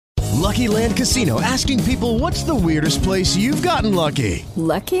Lucky Land Casino, asking people, what's the weirdest place you've gotten lucky?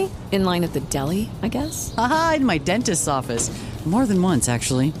 Lucky? In line at the deli, I guess? Aha, in my dentist's office. More than once,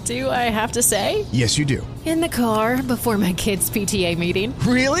 actually. Do I have to say? Yes, you do. In the car before my kids' PTA meeting.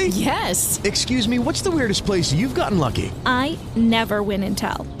 Really? Yes. Excuse me, what's the weirdest place you've gotten lucky? I never win and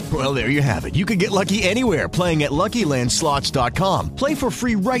tell. Well, there you have it. You can get lucky anywhere, playing at LuckyLandSlots.com. Play for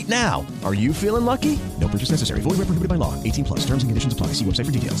free right now. Are you feeling lucky? No purchase necessary. Void where prohibited by law. 18 plus. Terms and conditions apply. See website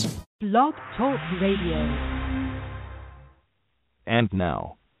for details. Blog Talk Radio. And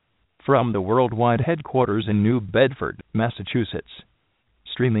now, from the worldwide headquarters in New Bedford, Massachusetts,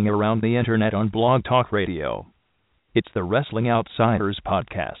 streaming around the internet on Blog Talk Radio, it's the Wrestling Outsiders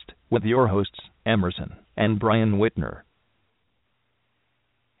Podcast with your hosts, Emerson and Brian Whitner.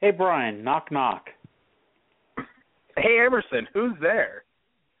 Hey, Brian, knock, knock. Hey, Emerson, who's there?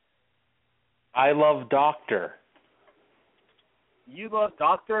 I love Doctor. You love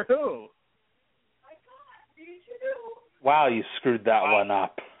Doctor Who? Wow, you screwed that one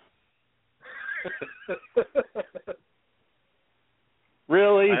up.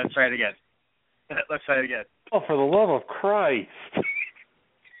 Really? Let's try it again. Let's try it again. Oh, for the love of Christ.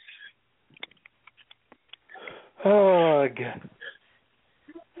 Oh, God.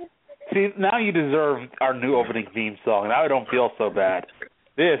 See, now you deserve our new opening theme song. Now I don't feel so bad.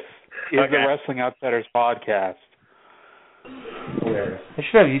 This is the Wrestling Outsiders Podcast. I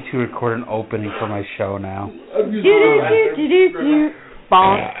should have you two record an opening for my show now.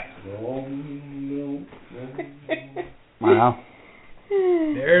 Bonk. Wow.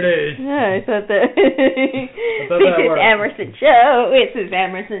 There it is. Yeah, I thought that. It's his Emerson show. It's his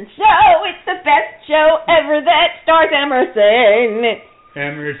Emerson show. It's the best show ever that stars Emerson.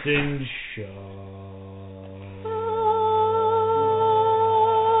 Emerson Show.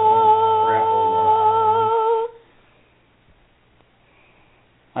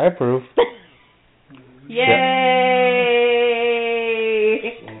 I approve. Yay!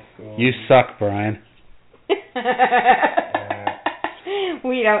 You suck, Brian.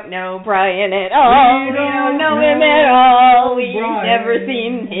 We don't know Brian at all. We don't know him at all. We've never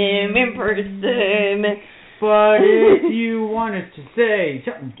seen him in person. But if you want us to say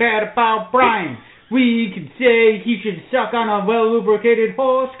something bad about Brian, we can say he should suck on a well-lubricated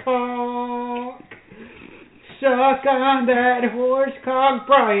horse cock. Suck on that horse cock,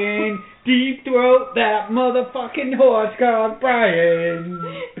 Brian. Deep throat that motherfucking horse cock, Brian.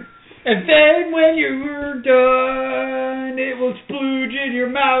 And then when you're done, it will splooge in your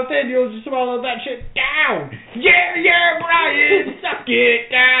mouth and you'll just swallow that shit down. Yeah, Brian, suck it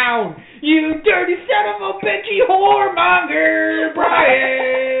down. You dirty son of a bitchy whoremonger,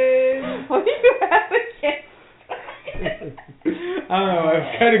 Brian. What do you have against I don't know, I'm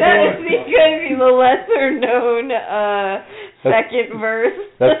kind of that going. is going to be the lesser known second verse.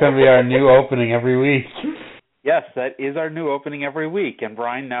 That's going to be our new opening every week. Yes, that is our new opening every week, and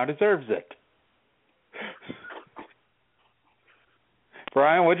Brian now deserves it.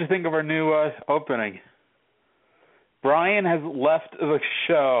 Brian, what'd you think of our new opening? Brian has left the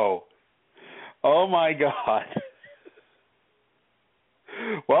show. Oh, my God.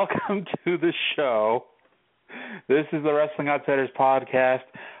 Welcome to the show. This is the Wrestling Outsiders Podcast.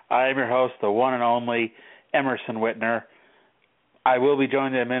 I am your host, the one and only Emerson Whitner. I will be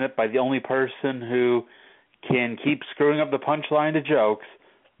joined in a minute by the only person who can keep screwing up the punchline to jokes,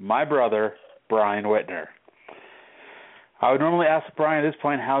 my brother, Brian Whitner. I would normally ask Brian at this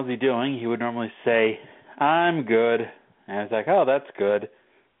point, how's he doing? He would normally say, I'm good. And I was like, oh, that's good.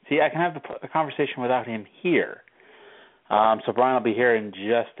 See, I can have the conversation without him here. So Brian will be here in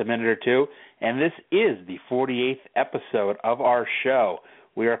just a minute or two. And this is the 48th episode of our show.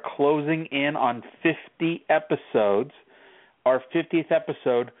 We are closing in on 50 episodes. Our 50th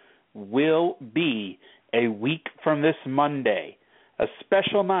episode will be a week from this Monday, a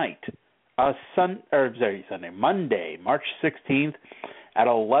special night, Monday, March 16th at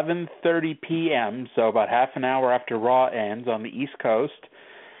 11:30 p.m., so about half an hour after Raw ends on the East Coast.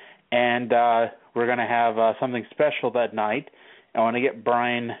 And we're going to have something special that night. I want to get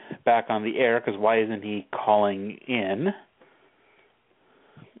Brian back on the air, because why isn't he calling in?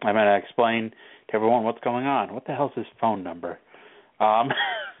 I'm going to explain to everyone what's going on. What the hell's his phone number?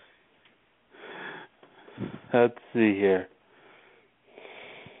 Let's see here.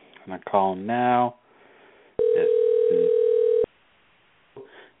 I'm going to call him now.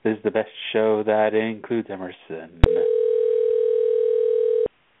 This is the best show that includes Emerson.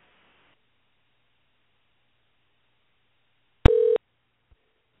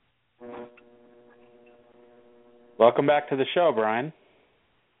 Welcome back to the show, Brian.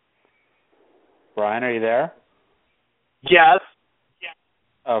 Brian, are you there? Yes.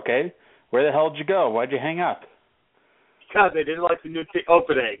 Okay. Where the hell did you go? Why'd you hang up? Because they didn't like the new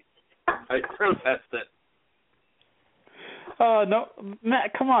opening. I protested. No,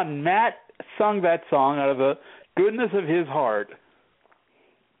 Matt, come on. Matt sung that song out of the goodness of his heart.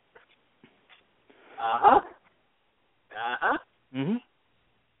 Mm-hmm.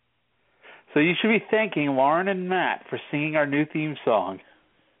 So you should be thanking Lauren and Matt for singing our new theme song.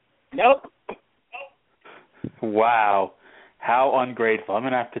 Nope. Wow. How ungrateful. I'm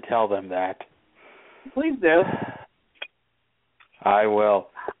going to have to tell them that. Please do. I will.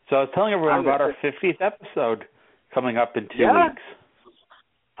 So I was telling everyone about our 50th episode coming up in 2 weeks.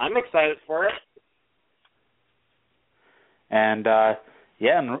 I'm excited for it. And, I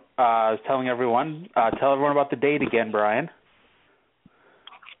was telling everyone, tell everyone about the date again, Brian.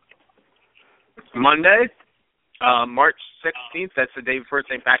 Monday, March 16th. That's the day before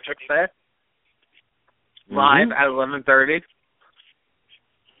St. Patrick's Day. Live at 11:30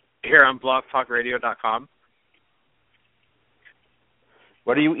 here on blogtalkradio.com.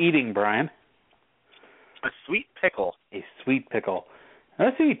 What are you eating, Brian? A sweet pickle. A sweet pickle. I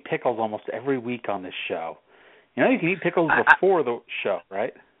used to eat pickles almost every week on this show. You know, you can eat pickles before the show,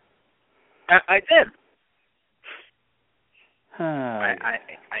 right? I did. I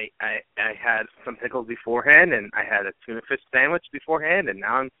had some pickles beforehand, and I had a tuna fish sandwich beforehand, and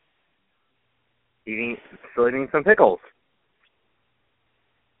now I'm still eating some pickles.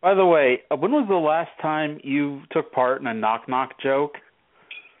 By the way, when was the last time you took part in a knock-knock joke?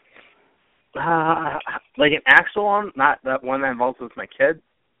 Like an actual one, not that one that involves with my kids.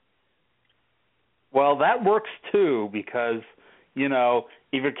 Well, that works too, because, you know,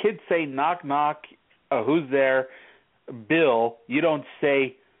 if your kids say knock knock, who's there? Bill, you don't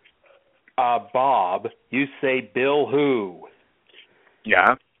say Bob, you say Bill who?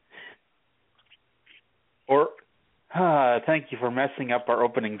 Yeah. Or, thank you for messing up our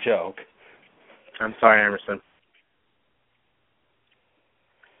opening joke. I'm sorry, Emerson.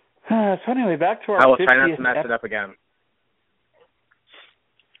 So anyway, back to our 50th. I will try not to mess it up again.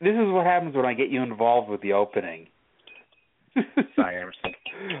 This is what happens when I get you involved with the opening. Sorry, Emerson.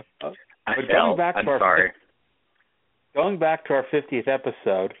 Going back to our 50th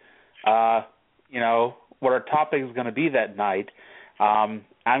episode, you know, what our topic is going to be that night, I'm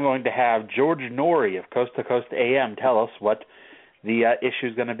going to have George Norrie of Coast to Coast AM tell us what the issue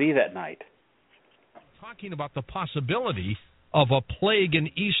is going to be that night. Talking about the possibility of a plague in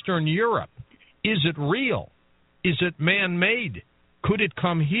Eastern Europe. Is it real? Is it man-made? Could it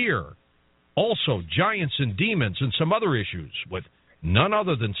come here? Also, giants and demons and some other issues with none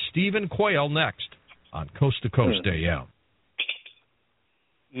other than Stephen Quayle next on Coast to Coast AM.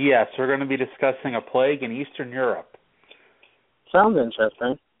 Yes, we're going to be discussing a plague in Eastern Europe. Sounds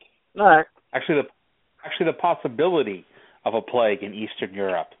interesting. All right. Actually, the possibility of a plague in Eastern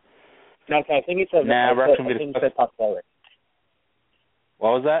Europe. Okay, I think he said possibility.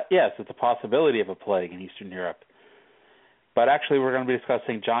 What was that? Yes, it's a possibility of a plague in Eastern Europe. But actually, we're going to be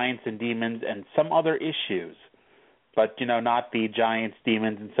discussing giants and demons and some other issues. But, you know, not the giants,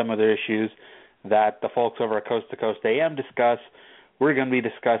 demons, and some other issues that the folks over at Coast to Coast AM discuss. We're going to be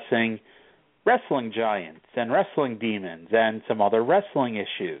discussing wrestling giants and wrestling demons and some other wrestling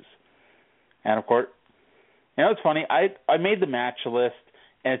issues. And, of course, you know, it's funny. I made the match list,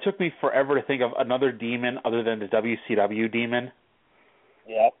 and it took me forever to think of another demon other than the WCW demon.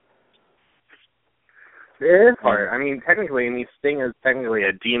 Yeah. It is hard. I mean, technically, Sting is technically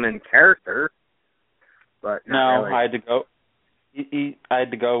a demon character, but not really. I had to go. I had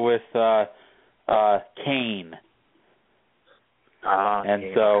to go with Kane.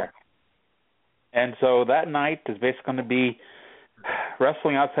 And so that night is basically going to be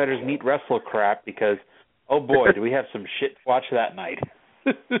Wrestling Outsiders Meet Wrestle crap because, oh boy, do we have some shit to watch that night.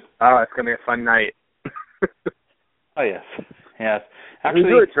 Oh, it's going to be a fun night. Oh, yes. Yes.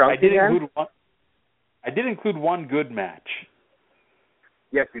 Actually, I did include one good match.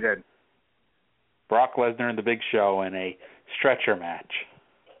 Yes, you did. Brock Lesnar and The Big Show in a stretcher match.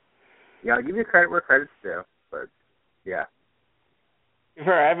 Yeah, I'll give you credit where credit's due, but yeah. To be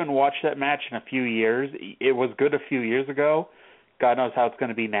fair, I haven't watched that match in a few years. It was good a few years ago. God knows how it's going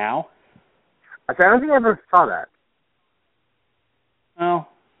to be now. I don't think I ever saw that. Well,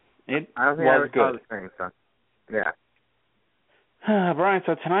 it I don't think was I ever good. saw the thing, so yeah. Brian,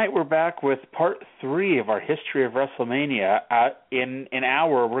 so tonight we're back with part 3 of our history of WrestleMania. In an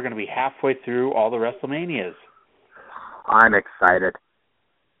hour, we're going to be halfway through all the WrestleManias. I'm excited.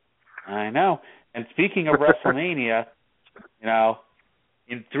 I know. And speaking of WrestleMania, you know,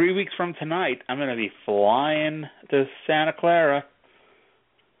 in 3 weeks from tonight, I'm going to be flying to Santa Clara.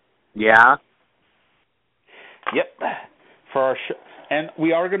 Yeah? Yep. For And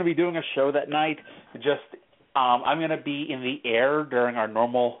we are going to be doing a show that night. Just I'm going to be in the air during our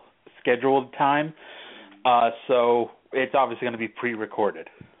normal scheduled time. So it's obviously going to be pre-recorded.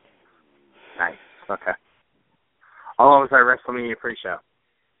 Nice. Okay. How long was our WrestleMania pre-show?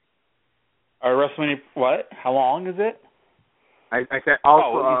 Our WrestleMania, what? How long is it? I said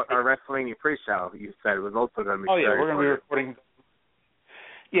also our WrestleMania pre-show. You said it was also going to be. Oh yeah, we're going to be recording.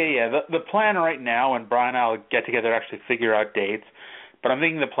 Yeah. The plan right now, and Brian and I will get together to actually figure out dates. But I'm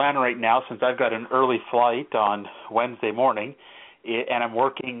thinking the plan right now, since I've got an early flight on Wednesday morning, and I'm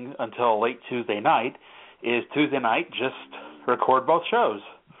working until late Tuesday night, is Tuesday night just record both shows.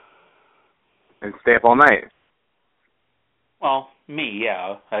 And stay up all night. Well, me,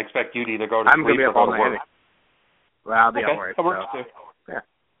 yeah. I expect you to either go to I'm sleep going to be up or all go to night. work. Well, I'll be okay, at work. That works too. Yeah.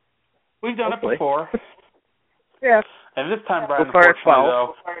 We've done Hopefully. it before. Yeah. And this time, Brian, we'll start at 12.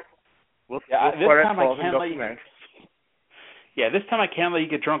 though, We'll this start time at 12 I can't let you. Yeah, this time I can't let you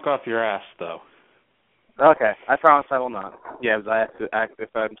get drunk off your ass, though. Okay, I promise I will not. Yeah, because I have to act if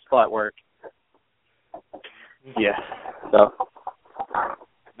I'm still at work. Yeah. So.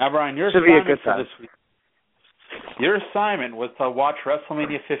 Now, Brian, your should be a assignment good for time. this week. Your assignment was to watch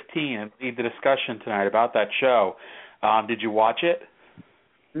WrestleMania 15 and lead the discussion tonight about that show. Did you watch it?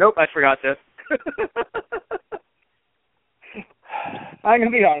 Nope, I forgot to. I'm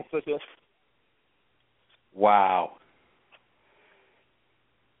going to be honest with you. Wow.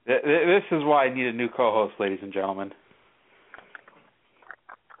 This is why I need a new co-host, ladies and gentlemen.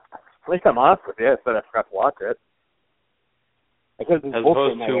 At least I'm honest with you, but I forgot to watch it. I could have As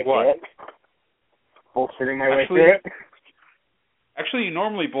opposed to what? Bullshitting my way through it. Actually, you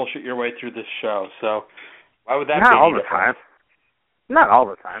normally bullshit your way through this show, so why would that Not be? all the time. Not all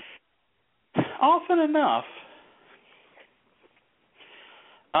the time. Often enough.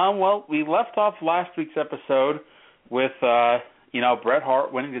 Well, we left off last week's episode with, Bret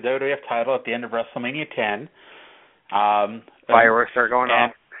Hart winning the WWF title at the end of WrestleMania 10. Fireworks are going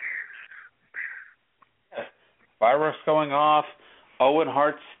off. Fireworks going off. Owen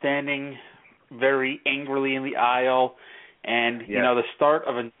Hart standing very angrily in the aisle. And, the start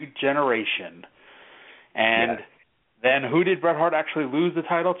of a new generation. And then who did Bret Hart actually lose the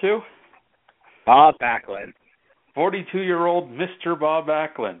title to? Bob Backlund. 42-year-old Mr. Bob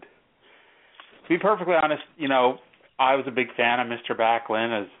Backlund. To be perfectly honest, I was a big fan of Mr.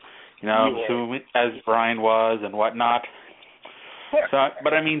 Backlund, as Brian was and whatnot. So,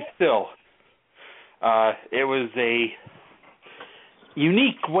 but I mean, still, it was a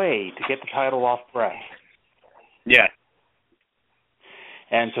unique way to get the title off Bret. Yeah.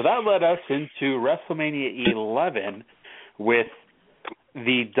 And so that led us into WrestleMania 11 with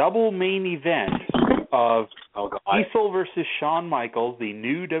the double main event of Diesel versus Shawn Michaels, the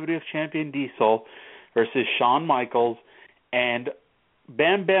new WWF champion Diesel versus Shawn Michaels, and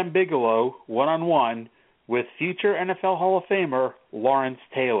Bam Bam Bigelow one-on-one with future NFL Hall of Famer Lawrence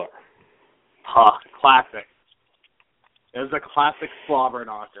Taylor. Classic. It was a classic slobber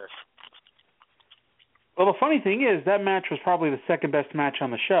knocker. Well, the funny thing is, that match was probably the second best match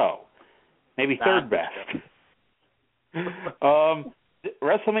on the show. Maybe third best.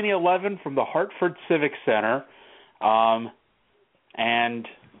 WrestleMania 11 from the Hartford Civic Center. And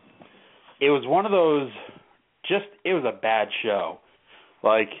it was one of those, it was a bad show.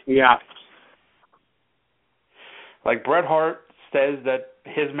 Like Bret Hart says that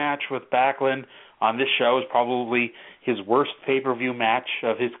his match with Backlund on this show is probably his worst pay-per-view match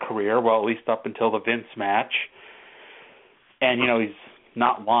of his career, well, at least up until the Vince match. And, he's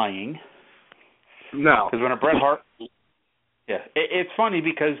not lying. No. Because when a Bret Hart... Yeah, it's funny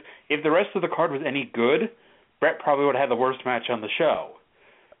because if the rest of the card was any good, Bret probably would have had the worst match on the show.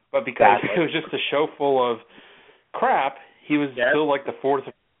 But because it was just a show full of crap, he was still like the fourth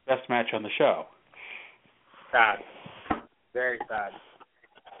best match on the show. Sad. Very sad.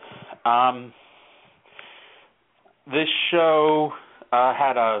 This show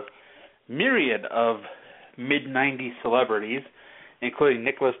had a myriad of mid-90s celebrities, including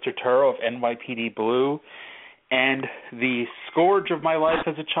Nicholas Turturro of NYPD Blue, and the scourge of my life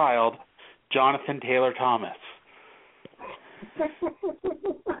as a child, Jonathan Taylor Thomas.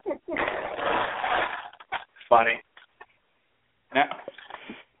 Funny.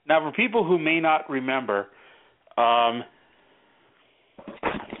 Now, for people who may not remember,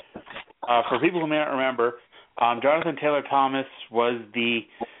 Jonathan Taylor Thomas was the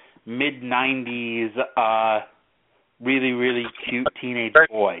mid-90s really, really cute teenage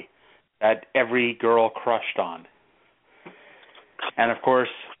boy that every girl crushed on. And, of course,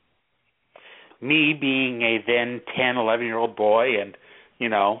 me being a then 10, 11-year-old boy and,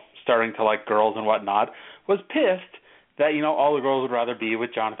 starting to like girls and whatnot, was pissed that, all the girls would rather be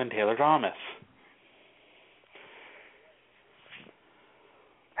with Jonathan Taylor Thomas.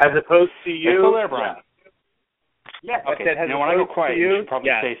 As opposed to you. You're still there, Brian. Yeah. Okay. I said, when I go quiet, you should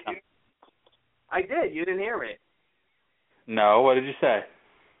probably say something. I did. You didn't hear me. No. What did you say?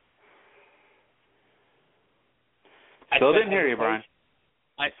 Still didn't hear you, Brian.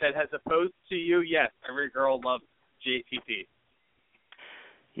 I said, as opposed to you, yes, every girl loves JTT.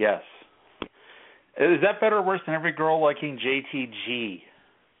 Yes. Is that better or worse than every girl liking JTG?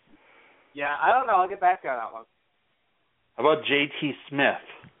 Yeah, I don't know. I'll get back to you on that one. How about JT Smith?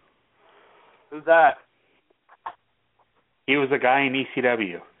 Who's that? He was a guy in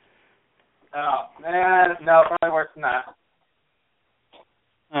ECW. Oh, no, probably worse than that.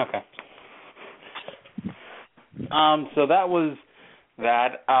 Okay. So that was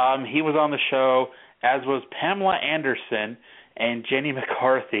that. He was on the show, as was Pamela Anderson and Jenny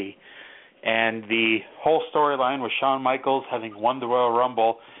McCarthy. And the whole storyline was Shawn Michaels having won the Royal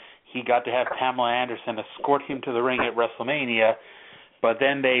Rumble. He got to have Pamela Anderson escort him to the ring at WrestleMania. But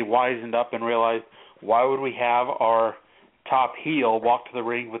then they wisened up and realized, why would we have our top heel walk to the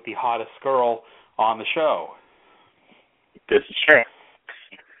ring with the hottest girl on the show? This is true.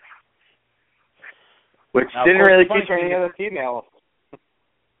 Which now, didn't really feature any other females.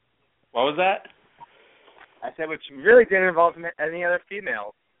 What was that? I said, which really didn't involve any other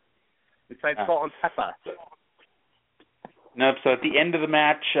females besides Salt and Pepper. Nope. So at the end of the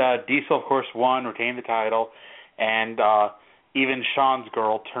match, Diesel, of course, won, retained the title, and even Shawn's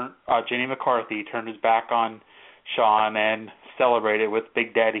girl, Jenny McCarthy, turned his back on Shawn and celebrated with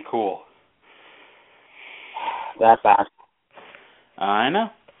Big Daddy Cool. That bad. I know.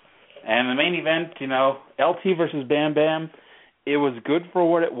 And the main event, LT versus Bam Bam, it was good for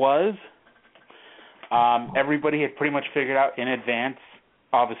what it was. Everybody had pretty much figured out in advance,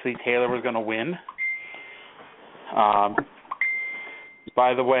 obviously, Taylor was going to win.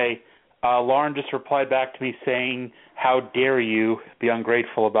 By the way, Lauren just replied back to me saying, how dare you be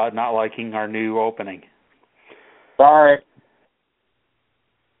ungrateful about not liking our new opening. Sorry.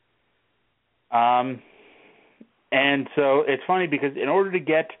 And so it's funny because in order to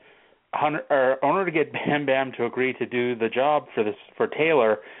get Bam Bam to agree to do the job for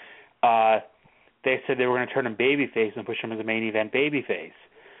Taylor, they said they were going to turn him babyface and push him as a main event babyface.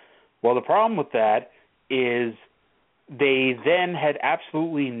 Well, the problem with that is they then had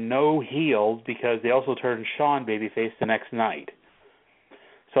absolutely no heels because they also turned Shawn babyface the next night.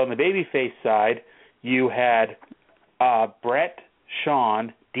 So on the babyface side, you had Brett,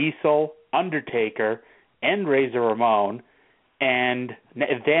 Shawn, Diesel, Undertaker, and Razor Ramon, and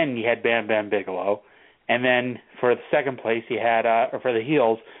then you had Bam Bam Bigelow, and then for the second place you had, or for the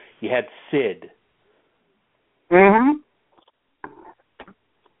heels, you had Sid. Mm-hmm.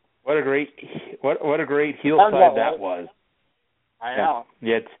 What a great heel side that was. I know.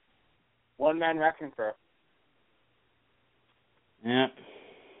 Yeah. One-man wrestling crew. Yeah.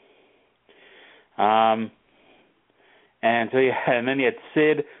 And so and then you had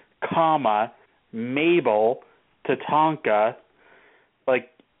Sid, Mabel, Tatanka.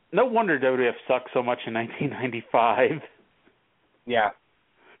 Like, no wonder WWF sucked so much in 1995. Yeah.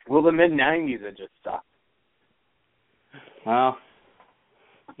 Well, the mid-90s it just sucked. Well,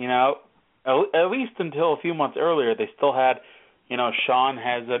 at least until a few months earlier, they still had, Shawn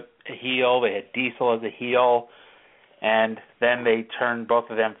as a heel, they had Diesel as a heel, and then they turned both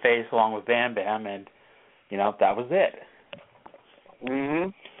of them face along with Bam Bam, and, that was it.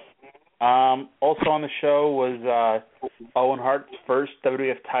 Mm-hmm. Also on the show was Owen Hart's first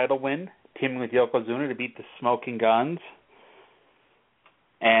WWF title win, teaming with Yokozuna to beat the Smoking Guns.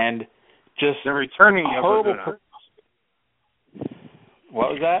 And just the returning Yokozuna.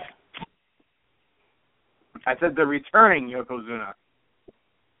 What was that? I said the returning Yokozuna.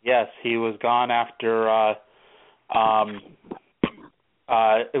 Yes, he was gone after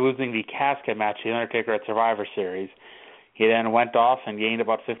losing the casket match, The Undertaker at Survivor Series. He then went off and gained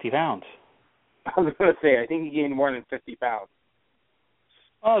about 50 pounds. I was going to say, I think he gained more than 50 pounds.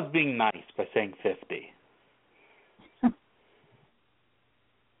 Well, I was being nice by saying 50.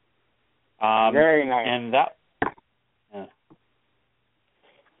 Very nice. And that...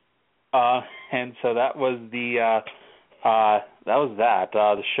 and so that was the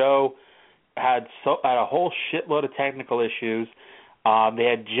show had a whole shitload of technical issues. They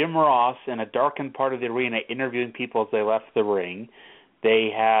had Jim Ross in a darkened part of the arena interviewing people as they left the ring. They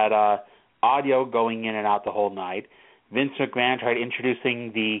had audio going in and out the whole night. Vince McMahon tried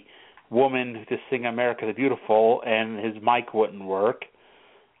introducing the woman to sing America the Beautiful, and his mic wouldn't work.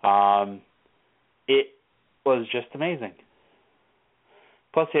 It was just amazing.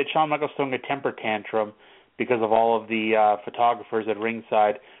 Plus, they had Shawn Michaels throwing a temper tantrum because of all of the photographers at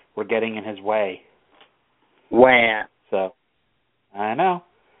ringside were getting in his way. Wah. So, I know.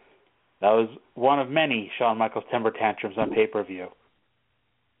 That was one of many Shawn Michaels temper tantrums on pay-per-view.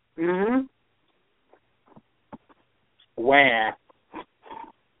 Mm-hmm. Wah.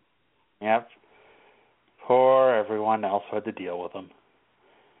 Yep. Poor everyone else who had to deal with him.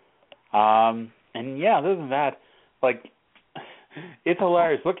 And yeah, other than that, like, it's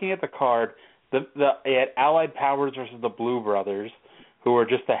hilarious. Looking at the card, it had Allied Powers versus the Blue Brothers, who were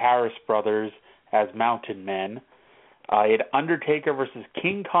just the Harris brothers as mountain men. It had Undertaker versus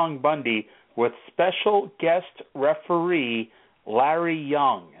King Kong Bundy with special guest referee Larry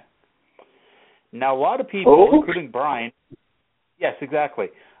Young. Now, a lot of people, including Brian, yes, exactly.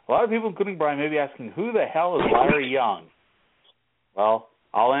 A lot of people, including Brian, may be asking, who the hell is Larry Young? Well,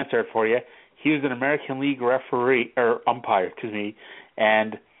 I'll answer it for you. He was an American League umpire,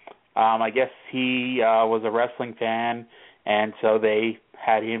 and I guess he was a wrestling fan, and so they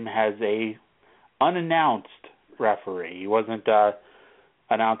had him as a unannounced referee. He wasn't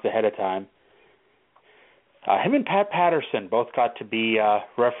announced ahead of time. Him and Pat Patterson both got to be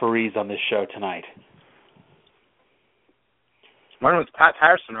referees on this show tonight. When was Pat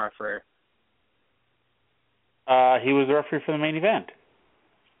Patterson a referee? He was the referee for the main event.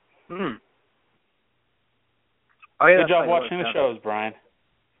 Oh, yeah, good job watching the shows, Brian.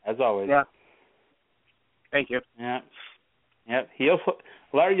 As always. Yeah. Thank you. Yeah. Yep.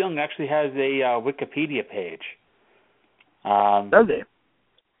 Larry Young actually has a Wikipedia page. Does he?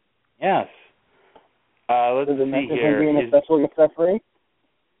 Yes. Let's see here. Being a special guest referee?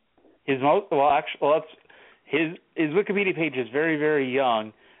 His Wikipedia page is very, very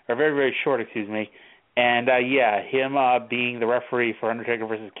young, or very, very short, excuse me. And him being the referee for Undertaker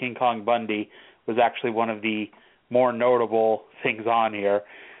versus King Kong Bundy was actually one of the more notable things on here.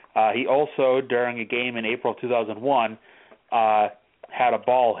 He also, during a game in April 2001, had a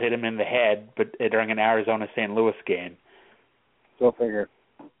ball hit him in the head, but during an Arizona-St. Louis game. Go figure.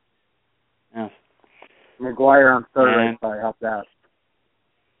 Yes. McGuire on third rate probably helped out.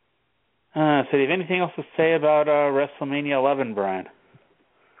 So do you have anything else to say about WrestleMania 11, Brian?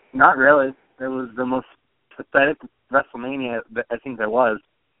 Not really. It was the most pathetic WrestleMania that I think there was.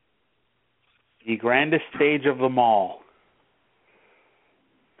 The grandest stage of them all.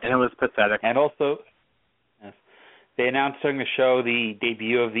 And it was pathetic. And also, yes, they announced during the show the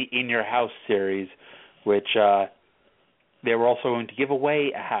debut of the In Your House series, which they were also going to give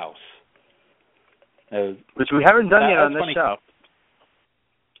away a house. Which we haven't done yet on this show.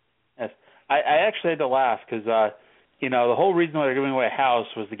 Yes. I actually had to laugh because, the whole reason why they're giving away a house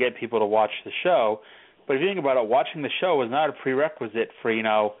was to get people to watch the show. But if you think about it, watching the show was not a prerequisite for,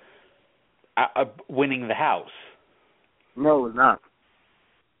 winning the house. No, it was not.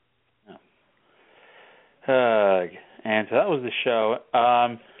 No. And so that was the show.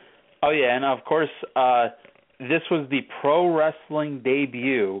 And of course, this was the pro wrestling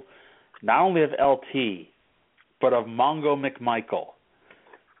debut, not only of LT, but of Mongo McMichael.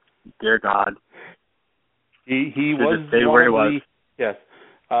 Dear God. He was where he was. Yes.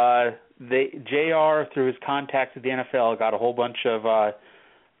 JR, through his contacts at the NFL, got a whole bunch of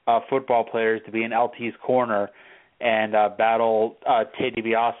football players to be in LT's corner and battle Ted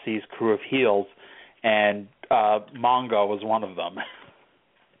DiBiase's crew of heels, and Mongo was one of them.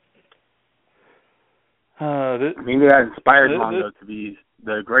 Maybe that inspired Mongo to be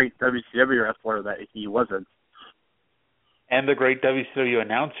the great WCW wrestler that he wasn't. And the great WCW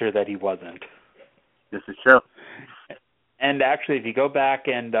announcer that he wasn't. This is true. And actually, if you go back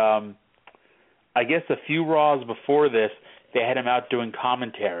and I guess a few Raws before this, they had him out doing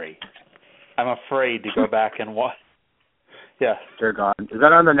commentary. I'm afraid to go back and watch. Yeah. Dear God. Is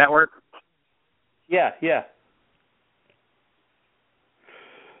that on the network? Yeah.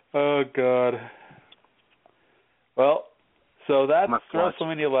 Oh, God. Well, so that's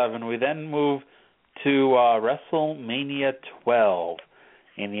WrestleMania 11. We then move to WrestleMania 12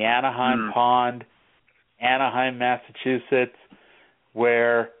 in the Anaheim Pond, Anaheim, Massachusetts,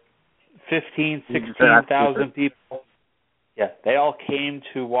 where 16,000 people, they all came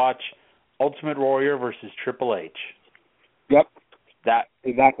to watch Ultimate Warrior versus Triple H. Yep.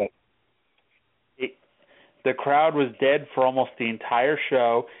 Exactly. The crowd was dead for almost the entire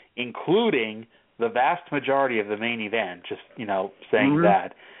show, including the vast majority of the main event, just, saying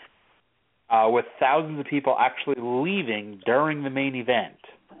that, with thousands of people actually leaving during the main event.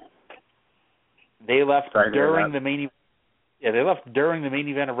 They left during the main event. Yeah, they left during the main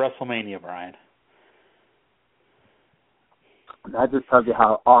event of WrestleMania, Brian. That just tells you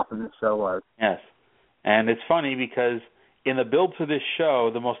how awesome this show was. Yes. And it's funny because in the build to this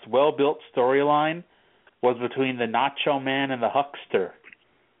show, the most well-built storyline was between the Nacho Man and the Huckster.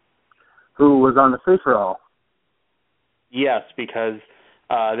 Who was on the free-for-all? Yes, because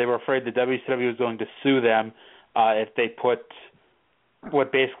they were afraid the WCW was going to sue them if they put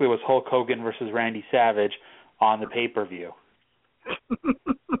what basically was Hulk Hogan versus Randy Savage on the pay-per-view.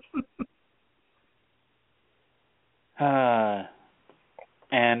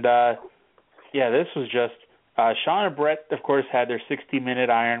 This was just Shawn and Brett, of course, had their 60-minute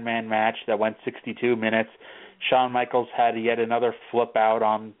Iron Man match that went 62 minutes. Shawn Michaels had yet another flip out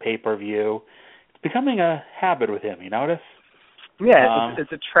on pay-per-view. It's becoming a habit with him, you notice? Yeah,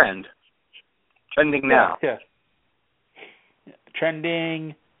 it's a trend. Trending now. Yeah.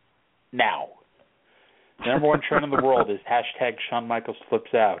 Trending now. The number one trend in the world is hashtag Shawn Michaels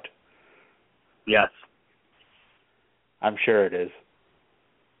flips out. Yes. I'm sure it is.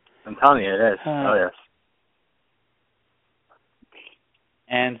 I'm telling you, it is. Oh, yes.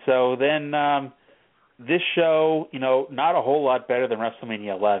 And so then this show, not a whole lot better than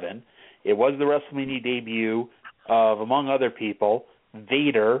WrestleMania 11. It was the WrestleMania debut of, among other people,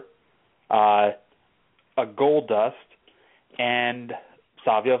 Vader, a Goldust, and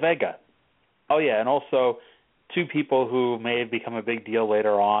Savio Vega. Oh, yeah, and also two people who may have become a big deal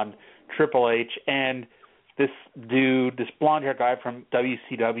later on, Triple H and this dude, this blonde-haired guy from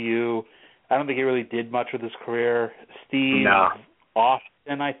WCW. I don't think he really did much with his career. Steve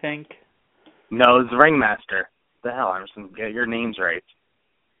Austin, I think. No, it's the Ringmaster. The hell, Emerson? Get your names right.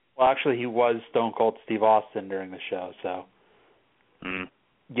 Well, actually, he was Stone Cold Steve Austin during the show, so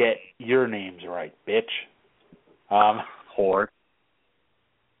get your names right, bitch. Whore.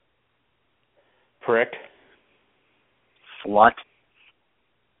 Prick. Slut.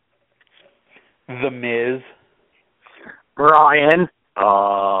 The Miz. Brian.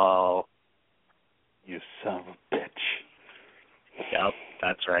 Oh. You son of a bitch. Yep,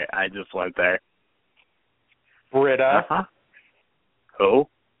 that's right. I just went there. Britta. Uh-huh. Who?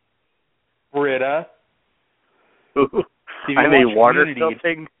 Britta. Who? I'm a water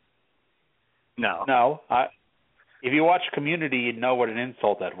thing? No. No. If you watch Community, you'd know what an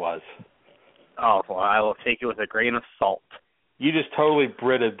insult that was. Oh, well, I will take it with a grain of salt. You just totally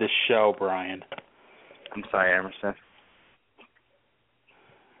Britted this show, Brian. I'm sorry, Emerson.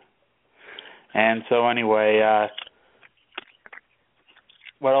 And so anyway,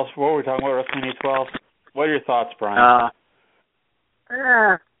 what else? What were we talking about? WrestleMania 12? What are your thoughts, Brian?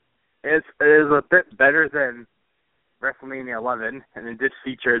 It is a bit better than WrestleMania 11, and it did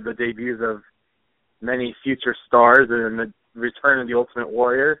feature the debuts of many future stars and the return of the Ultimate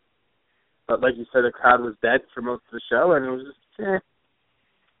Warrior. But like you said, the crowd was dead for most of the show, and it was just,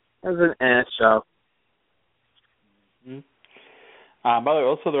 it was an show. Mm-hmm. By the way,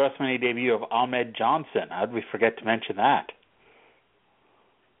 also the WrestleMania debut of Ahmed Johnson. How did we forget to mention that?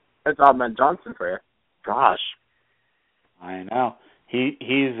 That's Ahmed Johnson for you. Gosh. I know.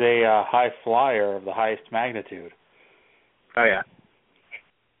 He's a high flyer of the highest magnitude. Oh, yeah.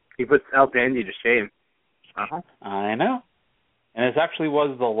 He puts El Dandy to shame. Uh-huh. I know. And this actually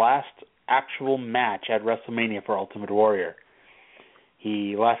was the last actual match at WrestleMania for Ultimate Warrior.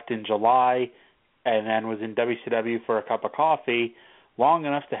 He left in July and then was in WCW for a cup of coffee long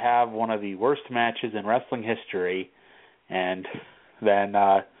enough to have one of the worst matches in wrestling history. And then,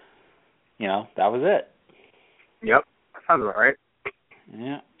 that was it. Yep. That sounds about right.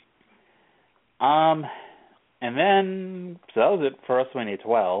 Yeah. And then, so that was it for WrestleMania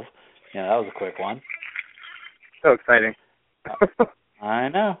 12. Yeah, that was a quick one. So exciting. I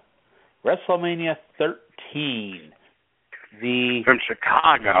know. WrestleMania 13. From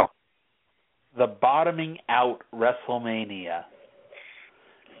Chicago. The bottoming out WrestleMania.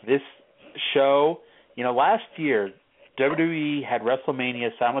 This show, last year, WWE had WrestleMania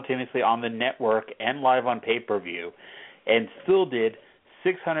simultaneously on the network and live on pay-per-view, and still did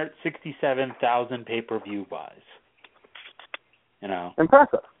 667,000 pay-per-view buys.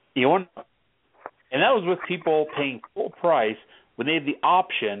 Impressive. And that was with people paying full price when they had the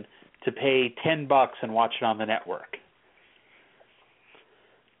option to pay $10 and watch it on the network.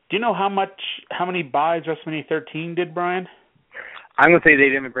 Do you know how many buys WrestleMania 13 did, Brian? I'm going to say they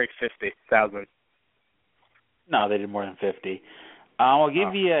didn't break 50,000. No, they did more than 50. I'll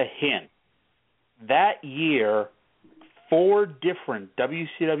give you a hint. That year, 4 different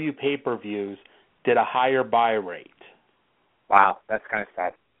WCW pay-per-views did a higher buy rate. Wow, that's kind of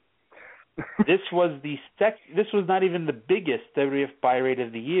sad. This was This was not even the biggest WWF buy rate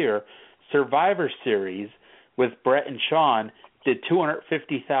of the year. Survivor Series with Brett and Shawn did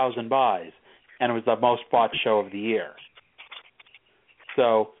 250,000 buys, and it was the most bought show of the year.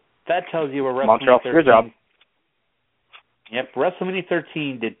 So that tells you where WrestleMania 13. Good job. Yep, WrestleMania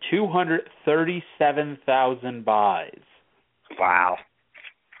 13 did 237,000 buys. Wow.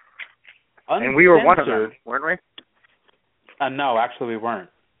 Uncensored, and we were one of them, weren't we? No, actually we weren't.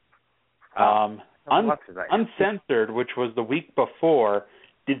 Uncensored, which was the week before,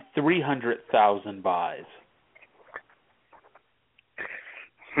 did 300,000 buys.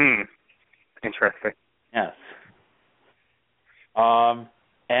 Interesting. Yes.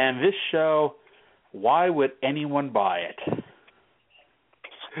 And this show, why would anyone buy it?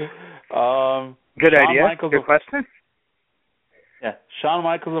 Good idea. Good question. Yeah, Shawn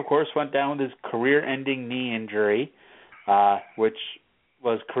Michaels, of course, went down with his career-ending knee injury, which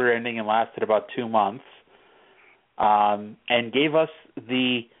was career-ending and lasted about 2 months, and gave us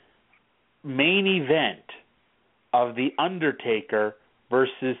the main event of The Undertaker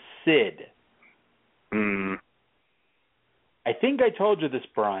versus Sid. I think I told you this,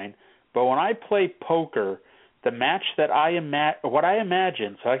 Brian, but when I play poker, the match that what I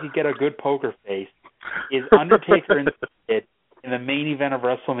imagine, so I could get a good poker face, is Undertaker and Sid in the main event of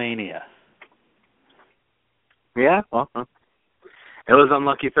WrestleMania. Yeah, well, it was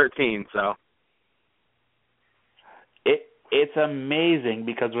unlucky 13, so. It's amazing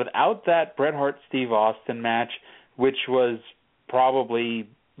because without that Bret Hart-Steve Austin match, which was probably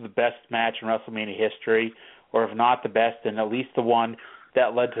the best match in WrestleMania history, or if not the best, then at least the one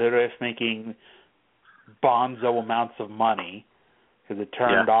that led to it making bonzo amounts of money, because it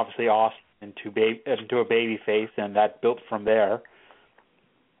turned obviously Austin into a baby face, and that built from there.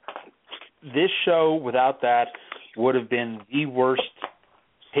 This show, without that, would have been the worst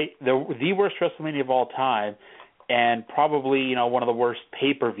WrestleMania of all time, and probably one of the worst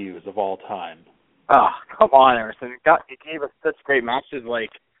pay-per-views of all time. Oh, come on, Emerson! It gave us such great matches like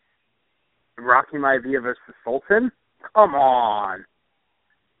Rocky Maivia versus Sultan. Come on,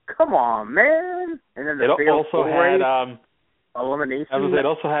 man! And then the also had elimination. It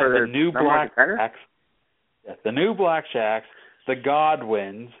also had the new Blackjacks. Yes, the new Blackjacks, the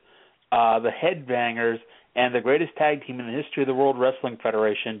Godwins, the Headbangers, and the greatest tag team in the history of the World Wrestling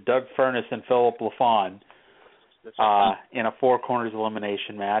Federation, Doug Furnas and Philip LaFon, in a 4 corners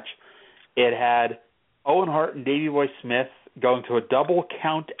elimination match. It had Owen Hart and Davey Boy Smith going to a double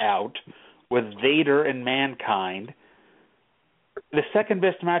count out with Vader and Mankind. The second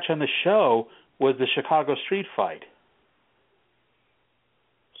best match on the show was the Chicago Street Fight.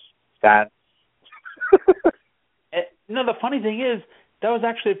 That. No, the funny thing is, that was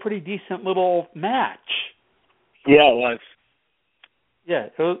actually a pretty decent little match. Yeah, it was. Yeah,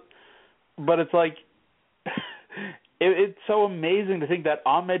 but it's like, it's so amazing to think that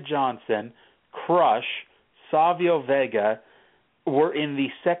Ahmed Johnson, Crush, Savio Vega were in the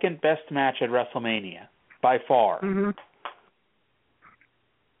second best match at WrestleMania, by far. Mm-hmm.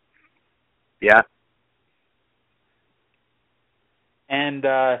 Yeah. And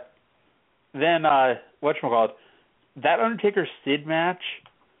then, whatchamacallit, that Undertaker-Sid match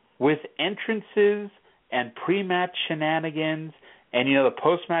with entrances and pre-match shenanigans and, the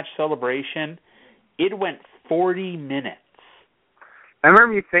post-match celebration, it went 40 minutes. I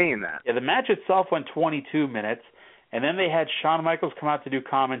remember you saying that. Yeah, the match itself went 22 minutes, and then they had Shawn Michaels come out to do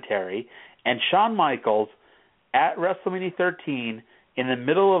commentary, and Shawn Michaels, at WrestleMania 13, in the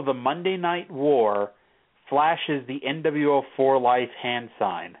middle of the Monday Night War, flashes the NWO for Life hand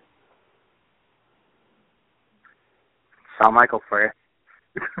sign. Shawn Michaels for you.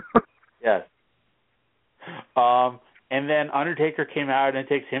 Yes. And then Undertaker came out, and it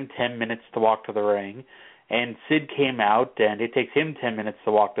takes him 10 minutes to walk to the ring. And Sid came out, and it takes him 10 minutes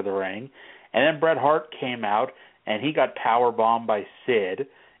to walk to the ring. And then Bret Hart came out, and he got powerbombed by Sid.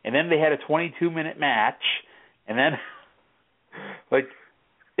 And then they had a 22-minute match. And then,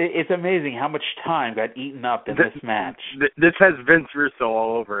 it's amazing how much time got eaten up in this match. This has Vince Russo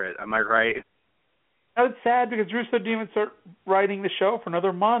all over it. Am I right? That was sad because Russo didn't even start writing the show for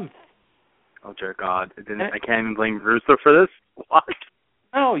another month. Oh, dear God. I can't even blame Russo for this? What?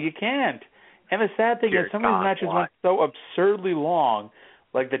 No, you can't. And the sad thing is some of these matches went so absurdly long.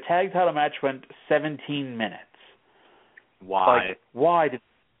 Like the tag title match went 17 minutes. Why? Why did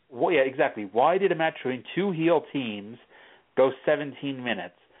a match between two heel teams go 17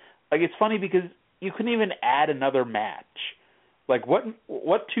 minutes? It's funny because you couldn't even add another match.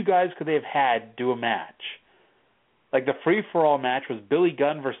 What two guys could they have had do a match? The free-for-all match was Billy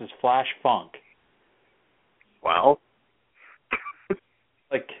Gunn versus Flash Funk. Well.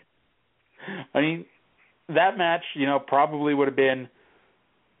 That match, probably would have been,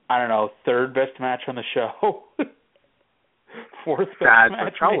 I don't know, third best match on the show. Fourth best match.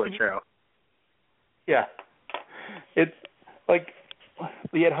 That's probably true. Yeah. It's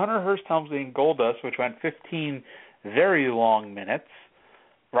we had Hunter Hearst Helmsley and Goldust, which went 15 very long minutes.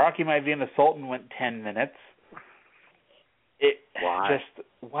 Rocky Maivia and the Sultan went 10 minutes. This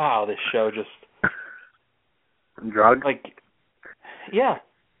show just... Drugs? Yeah.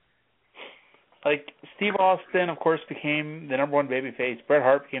 Steve Austin, of course, became the number one babyface. Bret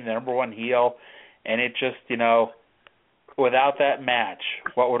Hart became the number one heel. And it just, without that match,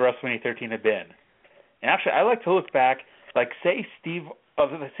 what would WrestleMania 13 have been? And actually, I like to look back, say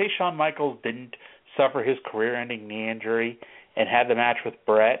Shawn Michaels didn't suffer his career-ending knee injury and had the match with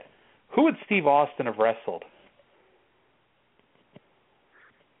Bret, who would Steve Austin have wrestled?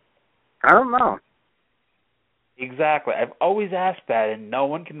 I don't know. Exactly. I've always asked that, and no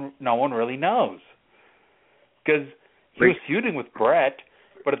one really knows. Because he was feuding with Bret,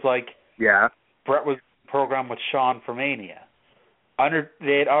 but it's Bret was programmed with Shawn for Mania.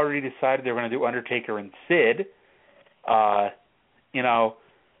 They had already decided they were going to do Undertaker and Sid.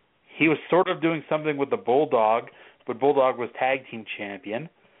 He was sort of doing something with the Bulldog, but Bulldog was tag team champion.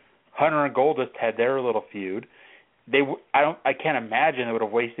 Hunter and Goldust had their little feud. I can't imagine they would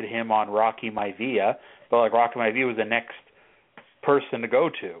have wasted him on Rocky Maivia, but Rocky Maivia was the next person to go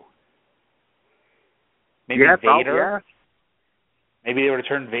to. Maybe Vader. Maybe they would have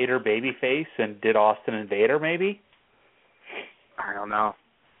turned Vader babyface and did Austin and Vader. Maybe. I don't know.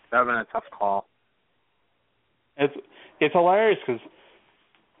 That would have been a tough call. It's hilarious because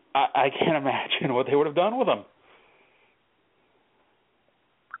I can't imagine what they would have done with him.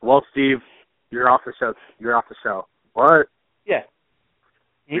 Well, Steve, you're off the show. You're off the show. What? Yeah.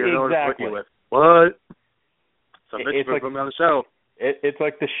 Exactly. What? So bitch put me on the show. It's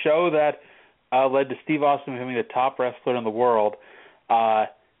like the show that led to Steve Austin becoming the top wrestler in the world.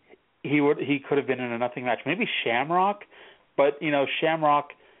 He could have been in a nothing match. Maybe Shamrock, but Shamrock.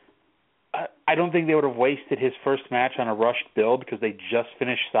 I don't think they would have wasted his first match on a rushed build because they just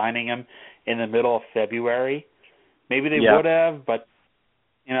finished signing him in the middle of February. Maybe they would have, but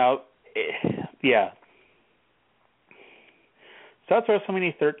yeah. So that's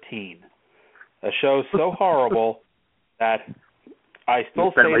WrestleMania 13. A show so horrible that I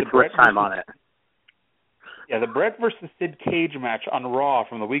still say the Bret time on it. Yeah, the Bret versus Sid Cage match on Raw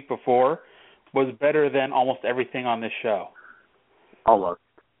from the week before was better than almost everything on this show. Almost.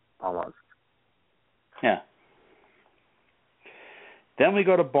 Yeah. Then we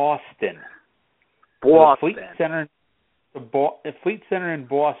go to Boston. The Fleet Center in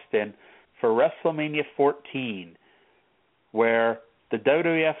Boston for WrestleMania 14, where the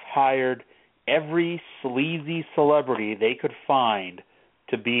WWF hired every sleazy celebrity they could find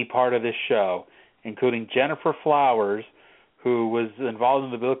to be part of this show, including Jennifer Flowers, who was involved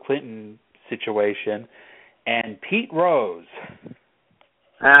in the Bill Clinton situation, and Pete Rose.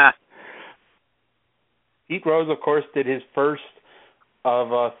 Pete Rose, of course, did his first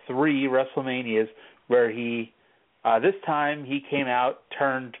of 3 WrestleManias where he, this time he came out,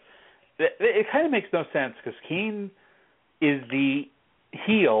 turned... It kind of makes no sense because Kane is the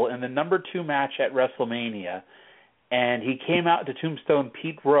heel in the number 2 match at WrestleMania, and he came out to tombstone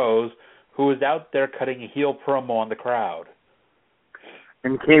Pete Rose, who was out there cutting a heel promo on the crowd.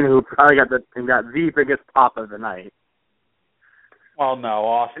 And Kane, who probably got the biggest pop of the night. Well, no,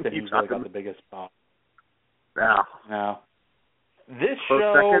 Austin usually got the biggest pop. No. This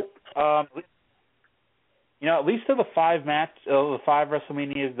show, at least of the 5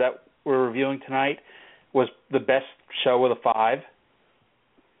 WrestleManias that we're reviewing tonight, was the best show of the 5.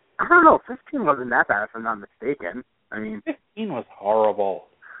 I don't know. 15 wasn't that bad, if I'm not mistaken. 15 was horrible.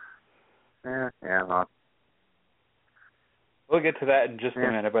 Yeah. Well. We'll get to that in just a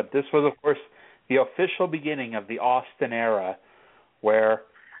minute, but this was, of course, the official beginning of the Austin era, where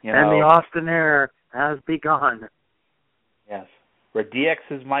and the Austin era has begun. Yes, where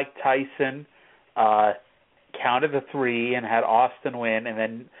DX's Mike Tyson counted to 3 and had Austin win, and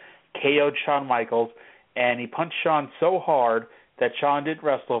then KO'd Shawn Michaels, and he punched Shawn so hard that Shawn didn't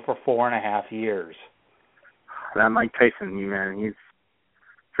wrestle for 4.5 years. That Mike Tyson, man, he's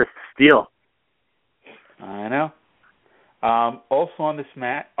just steel. I know. Also on this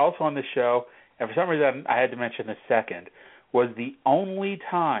show, and for some reason I had to mention this second, was the only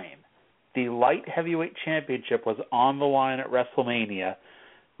time the light heavyweight championship was on the line at WrestleMania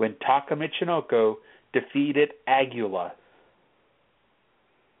when Taka Michinoku defeated Aguila.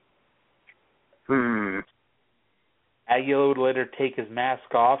 Aguila would later take his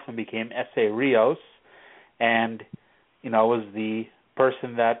mask off and became S.A. Rios, and was the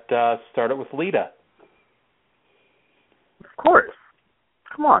person that started with Lita. Of course.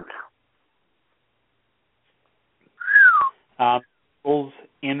 Come on. Bull's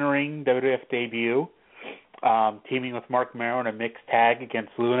in-ring WWF debut, teaming with Mark Merrow in a mixed tag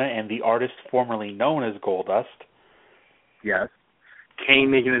against Luna and the artist formerly known as Goldust. Yes. Kane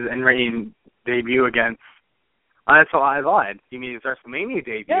making his in-ring debut against... that's all I lied. He made his WrestleMania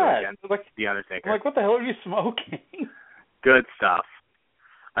debut against The Undertaker. I'm like, what the hell are you smoking? Good stuff.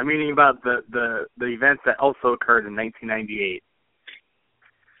 I'm reading about the events that also occurred in 1998.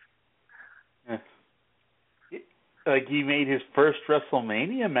 Like, he made his first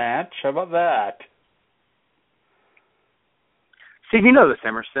WrestleMania match. How about that? See, you know this,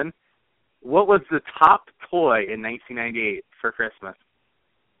 Emerson. What was the top toy in 1998 for Christmas?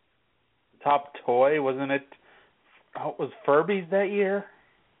 Top toy, wasn't it? Oh, it was Furby's that year?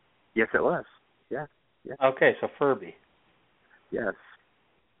 Yes, it was. Yeah. Okay, so Furby. Yes.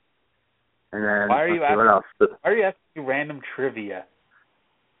 And then, why are you asking random trivia?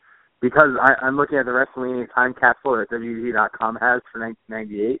 Because I'm looking at the WrestleMania time capsule that WWE.com has for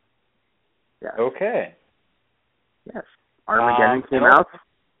 1998. Yeah. Okay. Yes. Armageddon came out.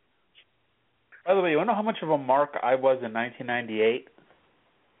 By the way, you want to know how much of a mark I was in 1998?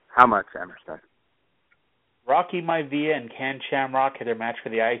 How much, Emerson? Rocky Maivia and Ken Shamrock had their match for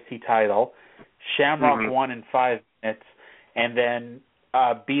the IC title. Shamrock won in 5 minutes, and then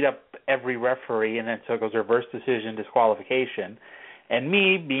beat up every referee, and then so it goes reverse decision disqualification. And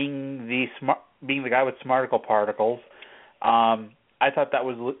me being the guy with smarticle particles, I thought that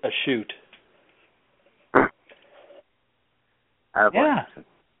was a shoot. Yeah.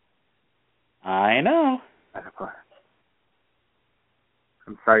 I know.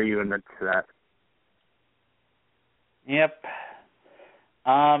 I'm sorry you admit to that. Yep.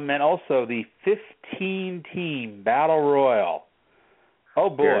 And also the 15-team Battle Royal. Oh,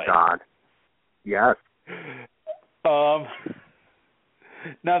 boy. Dear God. Yes.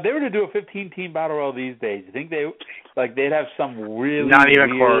 Now, if they were to do a 15-team Battle Royal these days, you think they'd have some really Not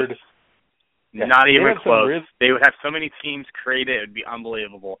even weird... close. Yeah, Not even close. They would have so many teams created, it would be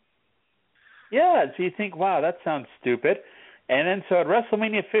unbelievable. Yeah, so you think, wow, that sounds stupid. And then so at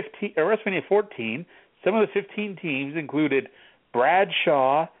WrestleMania 14, some of the 15 teams included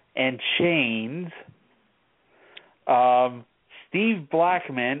Bradshaw and Chains, Steve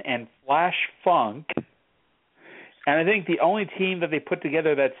Blackman and Flash Funk, and I think the only team that they put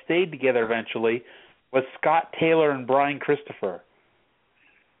together that stayed together eventually was Scott Taylor and Brian Christopher.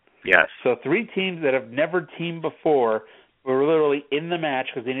 Yes. So 3 teams that have never teamed before were literally in the match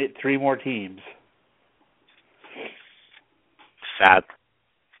because they needed 3 more teams. Sad.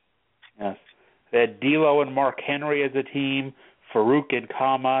 Yes. They had D'Lo and Mark Henry as a team, Farouk and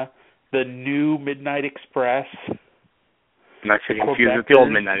Kama, the new Midnight Express. Not to confuse with the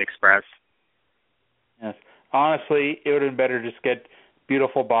old Midnight Express. Yes. Honestly, it would have been better to just get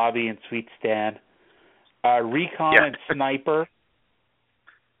Beautiful Bobby and Sweet Stan. Recon and Sniper.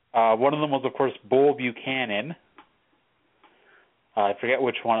 One of them was, of course, Bull Buchanan. I forget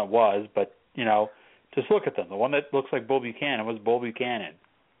which one it was, but, just look at them. The one that looks like Bull Buchanan was Bull Buchanan.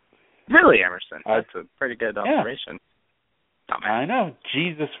 Really, Emerson? That's a pretty good observation. Yeah. I know.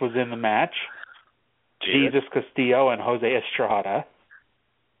 Jesus was in the match. Jesus Castillo and Jose Estrada.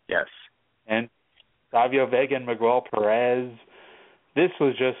 Yes. And Savio Vega and Miguel Perez. This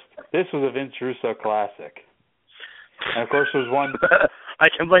was a Vince Russo classic. And, of course, there's one... I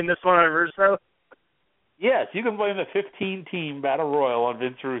can blame this one on Russo? Yes, you can blame the 15-team Battle Royal on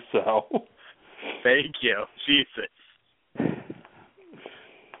Vince Russo. Thank you. Jesus.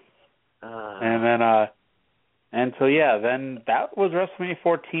 Then that was WrestleMania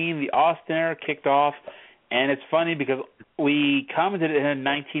 14. The Austin era kicked off, and it's funny because we commented in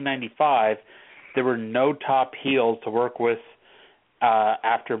 1995 there were no top heels to work with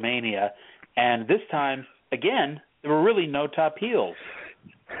after Mania, and this time, again, there were really no top heels.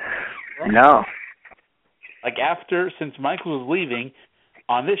 No. Like since Michael was leaving,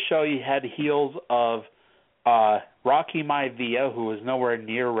 on this show you had heels of Rocky Maivia, who was nowhere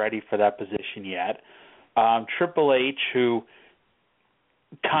near ready for that position yet. Triple H, who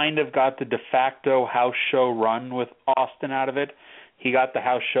kind of got the de facto house show run with Austin out of it. He got the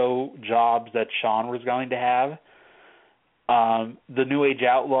house show jobs that Shawn was going to have. The New Age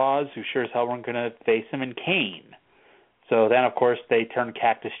Outlaws, who sure as hell weren't going to face him, and Kane. So then, of course, they turned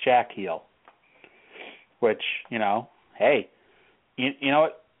Cactus Jack heel. Which, hey, you know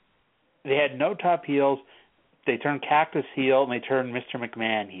what? They had no top heels. They turned Cactus heel, and they turned Mr.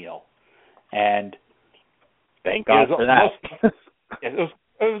 McMahon heel. And thank God for that. It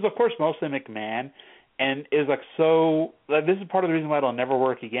was, of course, mostly McMahon. And it was this is part of the reason why it'll never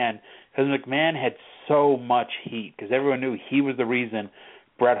work again, because McMahon had so much heat, because everyone knew he was the reason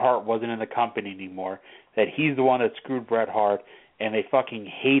Bret Hart wasn't in the company anymore, that he's the one that screwed Bret Hart, and they fucking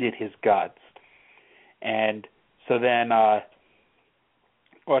hated his guts. And so then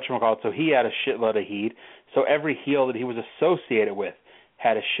whatchamacallit, so he had a shitload of heat. So every heel that he was associated with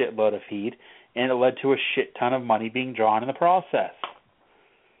had a shitload of heat, and it led to a shit ton of money being drawn in the process.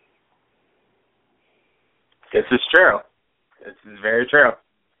 This is true. This is very true.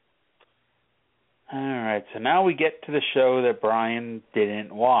 All right, so now we get to the show that Brian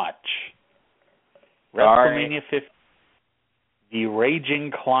didn't watch. WrestleMania 50, the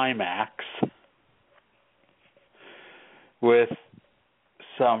Raging Climax, with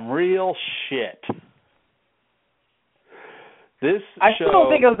some real shit. I still don't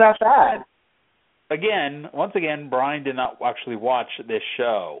think it was that bad. Once again, Brian did not actually watch this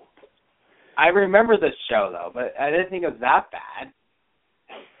show. I remember this show, though, but I didn't think it was that bad.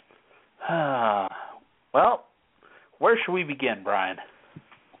 Well, where should we begin, Brian?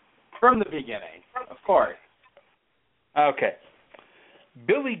 From the beginning, of course. Okay.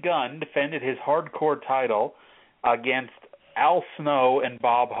 Billy Gunn defended his hardcore title against Al Snow and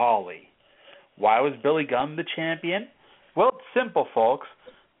Bob Holly. Why was Billy Gunn the champion? Well, it's simple, folks.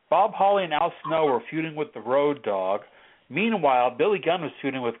 Bob Holly and Al Snow were feuding with the Road Dogg. Meanwhile, Billy Gunn was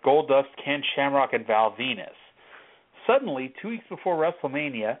feuding with Goldust, Ken Shamrock, and Val Venus. Suddenly, 2 weeks before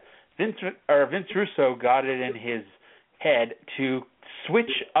WrestleMania, Vince Russo got it in his head to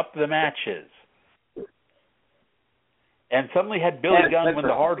switch up the matches. And suddenly had Billy Gunn win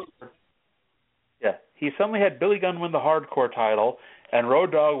the hardcore. Yeah, he suddenly had Billy Gunn win the hardcore title and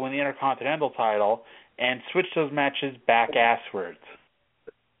Road Dogg win the Intercontinental title and switched those matches back asswards,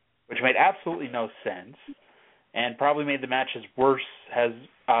 which made absolutely no sense and probably made the matches worse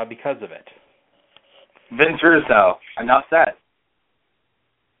because of it. Vince Russo, enough said.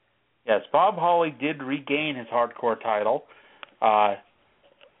 Yes, Bob Holly did regain his hardcore title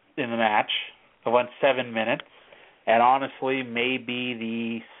in the match. It went 7 minutes, and honestly, maybe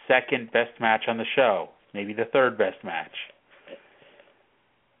the second best match on the show, maybe the third best match.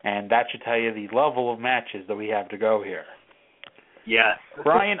 And that should tell you the level of matches that we have to go here. Yes.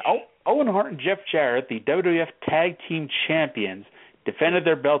 Brian, Owen Hart and Jeff Jarrett, the WWF Tag Team Champions, defended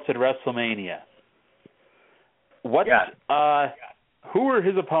their belts at WrestleMania. Who were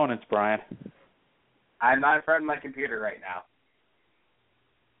his opponents, Brian? I'm not in front of my computer right now.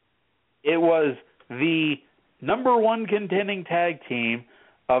 It was the number one contending tag team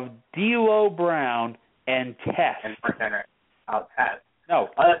of D'Lo Brown and Test. Test. No.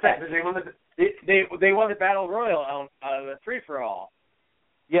 Test. They won the Battle Royal on the free-for-all.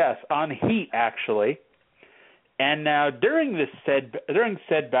 Yes, on Heat, actually. And now, during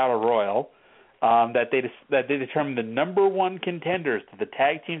said Battle Royal, that they determined the number one contenders to the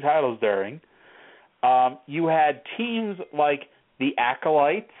tag team titles during, you had teams like the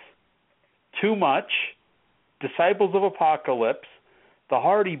Acolytes, Too Much, Disciples of Apocalypse, the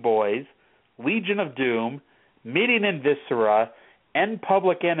Hardy Boys, Legion of Doom, Mideon and Viscera, and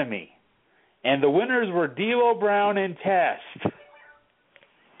Public Enemy. And the winners were D'Lo Brown and Test.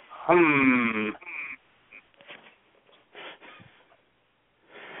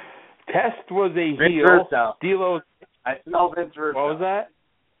 Test was a heel. D'Lo. I smell Vince Russo. What was that?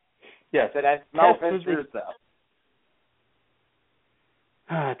 Yes. I smell Vince Russo.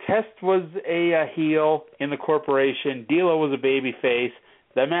 Test was a heel in the corporation. D'Lo was a babyface.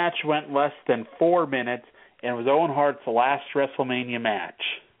 The match went less than 4 minutes and was Owen Hart's last WrestleMania match.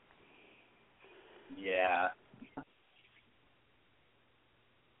 Yeah.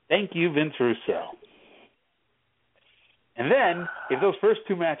 Thank you, Vince Russo. And then, if those first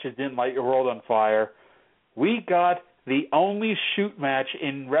two matches didn't light your world on fire, we got the only shoot match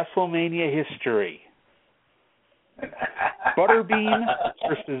in WrestleMania history. Butterbean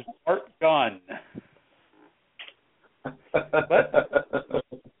versus Art Gunn.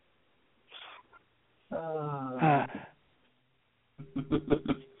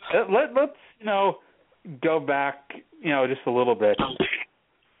 Let's go back just a little bit.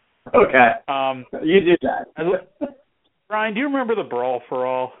 Okay. You did that. Brian, do you remember the Brawl for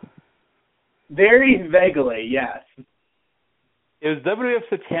All? Very vaguely, yes. It was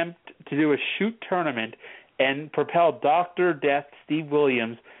WWF's attempt to do a shoot tournament and propel Dr. Death Steve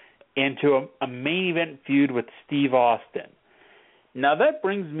Williams into a main event feud with Steve Austin. Now that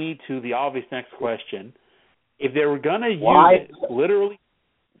brings me to the obvious next question. If they were going to use it literally,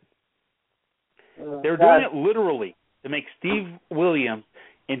 they were doing it literally to make Steve Williams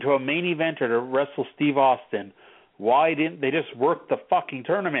into a main eventer to wrestle Steve Austin. Why didn't they just work the fucking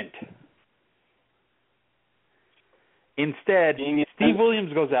tournament? Instead, Steve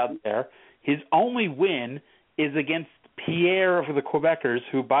Williams goes out there. His only win is against Pierre for the Quebecers,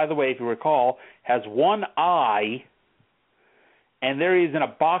 who, by the way, if you recall, has one eye, and there he is in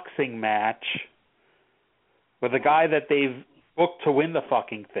a boxing match with a guy that they've booked to win the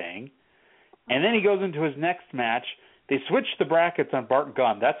fucking thing. And then he goes into his next match. They switched the brackets on Bart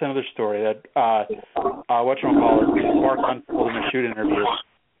Gunn. That's another story that whatchamacallit, Bart Gunn told in a shoot interview.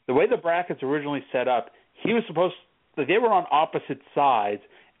 The way the brackets originally set up, he was supposed to, they were on opposite sides,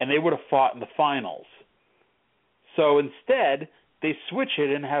 and they would have fought in the finals. So instead, they switch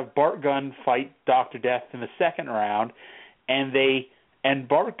it and have Bart Gunn fight Dr. Death in the second round, and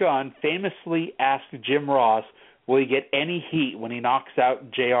Bart Gunn famously asked Jim Ross, will he get any heat when he knocks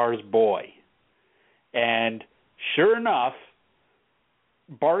out JR's boy? And sure enough,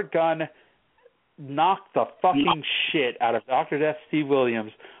 Bart Gunn knocked the fucking shit out of Dr. Death Steve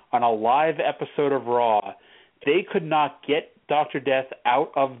Williams on a live episode of Raw. They could not get Dr. Death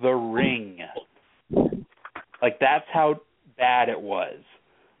out of the ring. Like, that's how bad it was.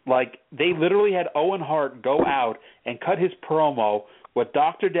 Like, they literally had Owen Hart go out and cut his promo with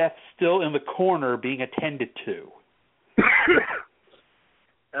Dr. Death still in the corner being attended to.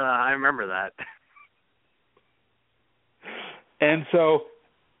 I remember that. And so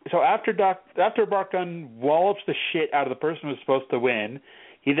after Bart Gunn wallops the shit out of the person who was supposed to win,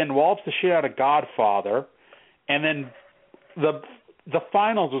 he then wallops the shit out of Godfather, and then the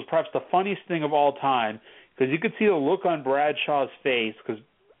finals was perhaps the funniest thing of all time, because you could see the look on Bradshaw's face, because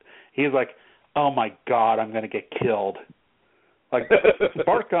he was like, oh my God, I'm going to get killed. Like,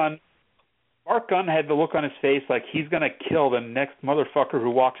 Bart Gunn had the look on his face like he's going to kill the next motherfucker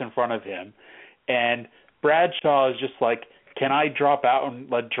who walks in front of him. And Bradshaw is just like, can I drop out and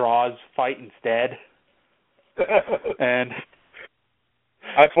let Draws fight instead? And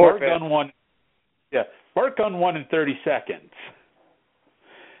Bart Gunn won. Yeah, Bart Gunn won in 30 seconds.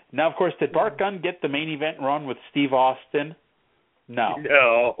 Now, of course, did Bart Gunn get the main event run with Steve Austin? No.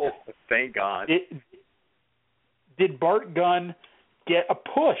 No, thank God. Did Bart Gunn get a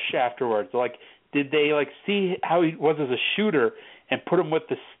push afterwards? Like, did they see how he was as a shooter and put him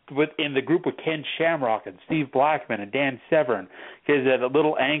in the group with Ken Shamrock and Steve Blackman and Dan Severn? Because they had a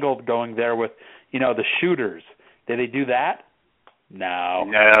little angle going there with, the shooters. Did they do that? No.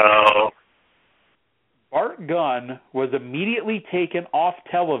 Bart Gunn was immediately taken off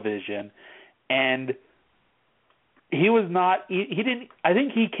television, and he was not. He didn't. I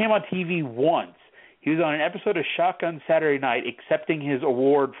think he came on TV once. He was on an episode of Shotgun Saturday Night accepting his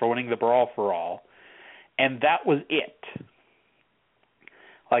award for winning the Brawl for All, and that was it.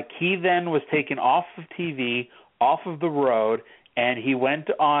 Like, he then was taken off of TV, off of the road, and he went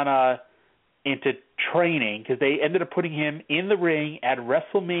on into training, because they ended up putting him in the ring at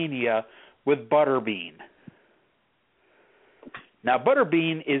WrestleMania with Butterbean. Now,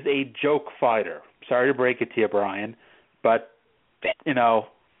 Butterbean is a joke fighter. Sorry to break it to you, Brian, but,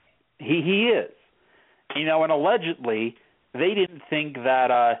 he is. And allegedly, they didn't think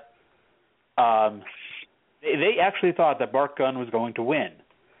that, they actually thought that Bart Gunn was going to win.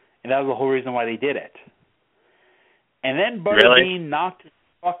 And that was the whole reason why they did it. And then Butterbean knocked his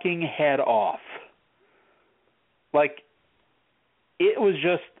fucking head off. Like, it was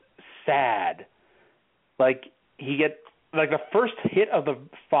just sad. Like, the first hit of the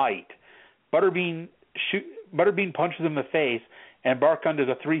fight, Butterbean punches him in the face, and Bart Gunn does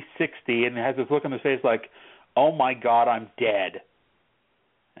a 360 and has this look on his face like, oh my God, I'm dead.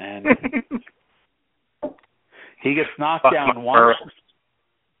 And he gets knocked down once.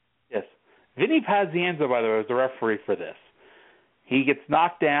 Yes. Vinny Pazienza, by the way, was the referee for this. He gets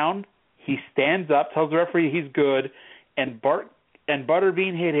knocked down, he stands up, tells the referee he's good, and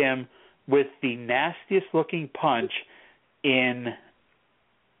Butterbean hit him with the nastiest looking punch in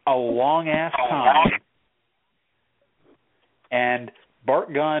a long ass time. And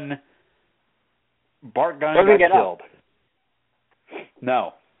Bart Gunn got killed.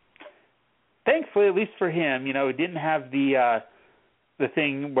 No. Thankfully, at least for him, he didn't have the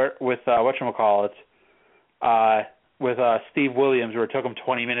thing with whatchamacallit, with Steve Williams, where it took him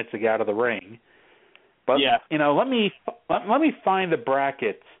 20 minutes to get out of the ring. But let me find the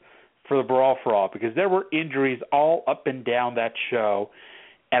brackets for the Brawl for All, because there were injuries all up and down that show,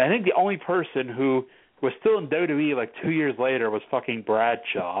 and I think the only person who was still in WWE like 2 years later was fucking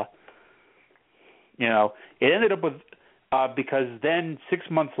Bradshaw. It ended up with because then 6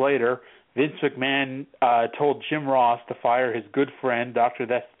 months later, Vince McMahon told Jim Ross to fire his good friend, Dr.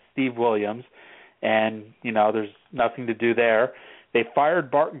 Death Steve Williams, and, there's nothing to do there. They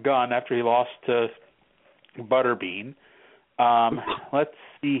fired Bart Gunn after he lost to Butterbean. Let's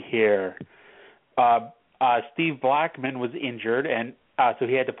see here. Steve Blackman was injured, and so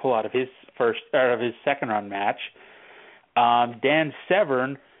he had to pull out of his second round match. Dan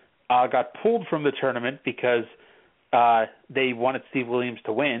Severn got pulled from the tournament because they wanted Steve Williams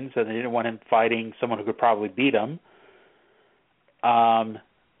to win, so they didn't want him fighting someone who could probably beat him.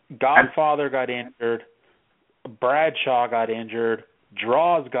 Godfather got injured. Bradshaw got injured.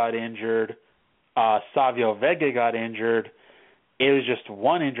 Draws got injured. Savio Vega got injured. It was just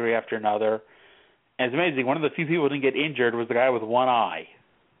one injury after another. And it's amazing. One of the few people who didn't get injured was the guy with one eye.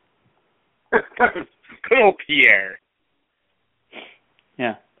 Cool, Pierre.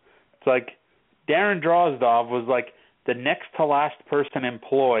 Yeah. It's like Darren Drozdov was like the next to last person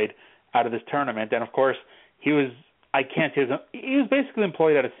employed out of this tournament. And, of course, he was basically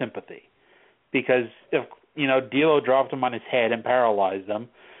employed out of sympathy because, D'Lo dropped him on his head and paralyzed him,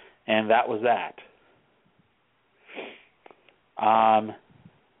 and that was that. And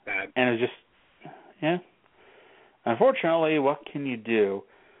it was just, unfortunately, what can you do?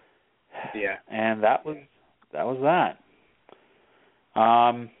 Yeah. And that was that.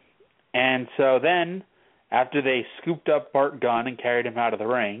 And so then, after they scooped up Bart Gunn and carried him out of the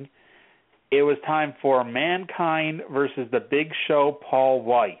ring, it was time for Mankind versus the Big Show, Paul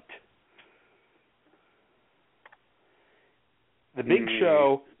White. The Big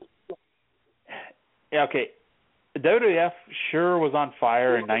Show, okay, WWF sure was on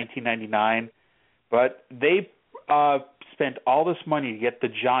fire in 1999, but they spent all this money to get the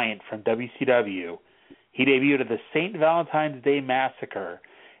Giant from WCW. He debuted at the St. Valentine's Day Massacre,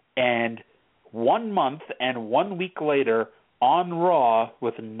 and 1 month and 1 week later, on Raw,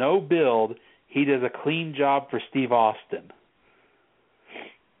 with no build, he does a clean job for Steve Austin.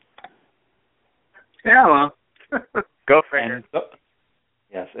 Yeah, well, go for it.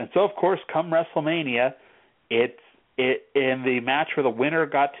 Yes, and so of course, come WrestleMania, in the match where the winner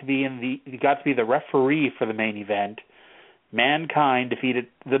got to be the referee for the main event. Mankind defeated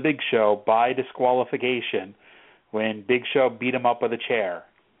the Big Show by disqualification when Big Show beat him up with a chair.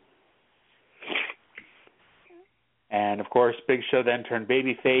 And, of course, Big Show then turned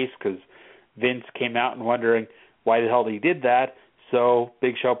babyface because Vince came out and wondering why the hell he did that, so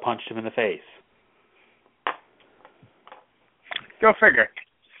Big Show punched him in the face. Go figure.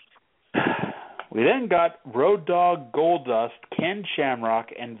 We then got Road Dogg, Goldust, Ken Shamrock,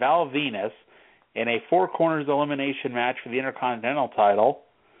 and Val Venus in a Four Corners elimination match for the Intercontinental title.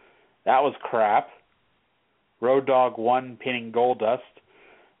 That was crap. Road Dogg won, pinning Goldust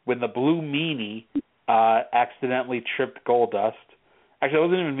when the Blue Meanie accidentally tripped Goldust. Actually, it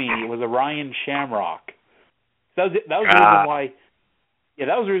wasn't even Meanie. It was Orion Shamrock. That was the reason why. Yeah,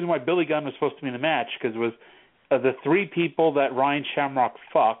 that was the reason why Billy Gunn was supposed to be in the match, because it was the three people that Ryan Shamrock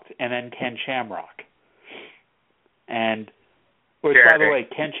fucked, and then Ken Shamrock. And, which, by the way,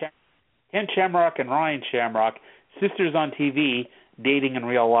 Ken Shamrock and Ryan Shamrock, sisters on TV, dating in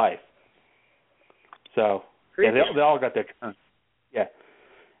real life. So, yeah, they all got their turn. Yeah.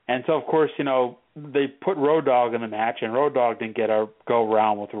 And so, of course, they put Road Dogg in the match, and Road Dogg didn't get a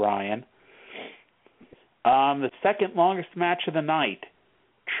go-round with Ryan. The second longest match of the night,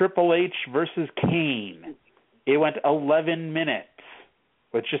 Triple H versus Kane. It went 11 minutes,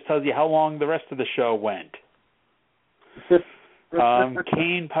 which just tells you how long the rest of the show went.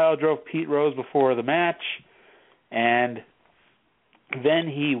 Kane pile drove Pete Rose before the match, and then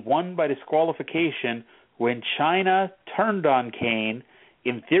he won by disqualification when Chyna turned on Kane,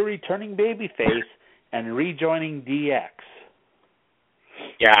 in theory turning babyface and rejoining DX.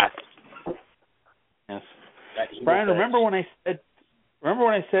 Yes. Brian, remember when I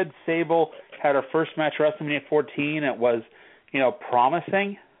said Sable had her first match at WrestleMania 14? It was,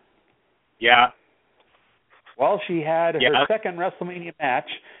 promising. Yeah. Well, she had her second WrestleMania match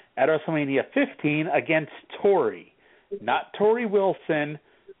at WrestleMania 15 against Tori. Not Tori Wilson,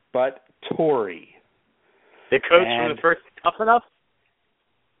 but Tori. The coach from the first Tough Enough?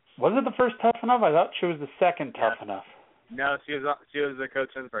 Was it the first Tough Enough? I thought she was the second Tough Enough. No, she was the coach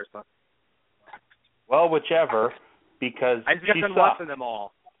in the first one. Well, whichever, because I just been watching them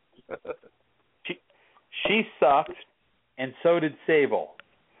all. she sucked, and so did Sable.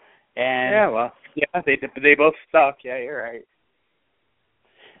 And they both suck. Yeah, you're right.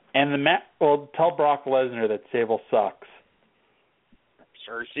 And tell Brock Lesnar that Sable sucks. I'm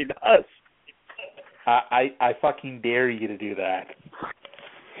sure she does. I fucking dare you to do that.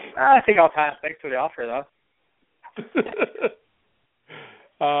 I think I'll pass. Thanks for the offer,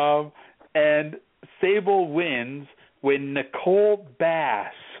 though. And Sable wins when Nicole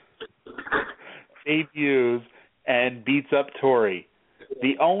Bass debuts and beats up Tori.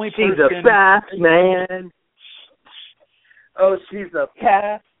 The only person... She's a fast man. Oh, she's a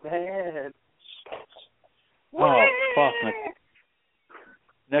fast man. Oh, fuck.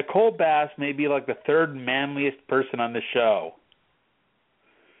 Nicole Bass may be like the third manliest person on the show.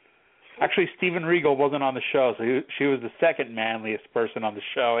 Actually, Steven Regal wasn't on the show, so she was the second manliest person on the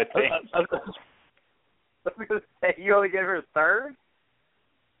show, I think. I was going to say, you only gave her a third?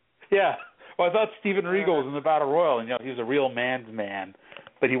 Yeah. Well, I thought Steven Regal was in the Battle Royal, and he was a real man's man,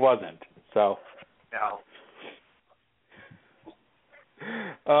 but he wasn't. So.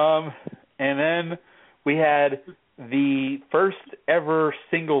 No. And then we had the first ever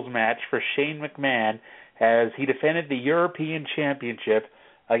singles match for Shane McMahon as he defended the European Championship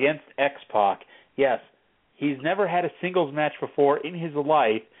against X-Pac. Yes, he's never had a singles match before in his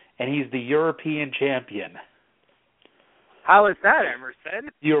life, and he's the European champion. How is that,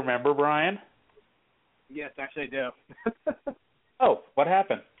 Emerson? Do you remember, Brian? Yes, actually I do. Oh, what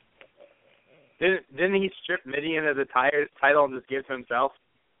happened? Didn't he strip Mideon of the title and just give it to himself?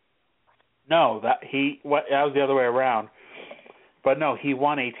 No, that was the other way around. But no, he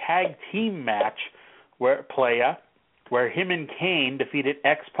won a tag team match where him and Kane defeated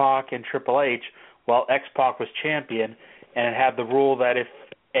X-Pac and Triple H while X-Pac was champion, and it had the rule that if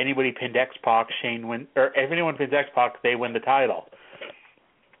anybody pinned X-Pac, if anyone pins X-Pac, they win the title.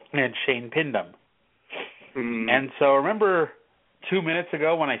 And Shane pinned him. Mm. And so remember 2 minutes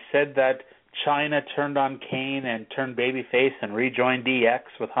ago when I said that Chyna turned on Kane and turned babyface and rejoined DX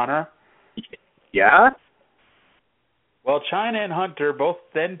with Hunter? Yeah? Well, Chyna and Hunter both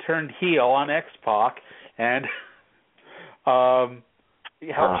then turned heel on X-Pac and helped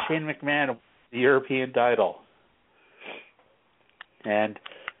Shane McMahon win the European title. And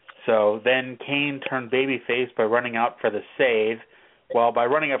so then Kane turned babyface by running out for the save. Well, by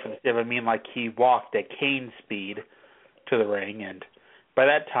running out for the save, I mean like he walked at Kane speed to the ring. And by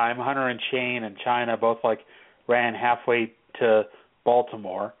that time, Hunter and Shane and Chyna both ran halfway to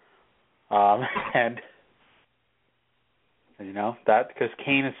Baltimore. And that because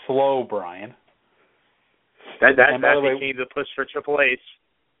Kane is slow, Brian. That became the push for Triple H.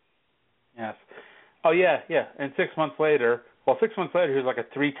 Yes. Oh yeah. And 6 months later, he was like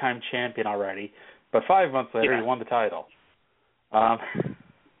a 3-time champion already. But 5 months later, he won the title. And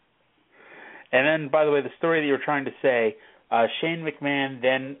then, by the way, the story that you were trying to say, Shane McMahon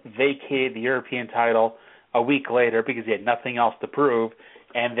then vacated the European title a week later because he had nothing else to prove.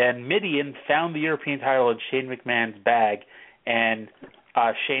 And then Mideon found the European title in Shane McMahon's bag, and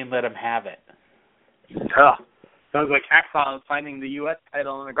Shane let him have it. Sounds like Hacksaw finding the U.S.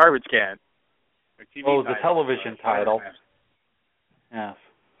 title in a garbage can. It was the television title. Yes.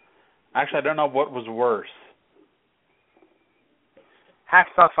 Actually, I don't know what was worse.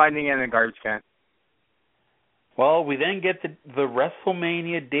 Hacksaw finding it in a garbage can. Well, we then get the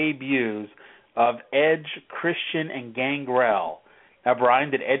WrestleMania debuts of Edge, Christian, and Gangrel. Now, Brian,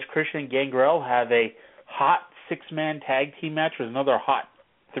 did Edge, Christian, and Gangrel have a hot 6-man tag team match with another hot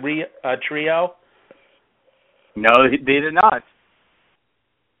trio? No, they did not.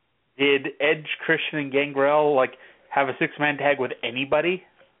 Did Edge, Christian, and Gangrel have a 6-man tag with anybody?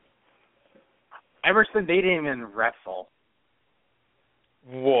 Emerson, they didn't even wrestle.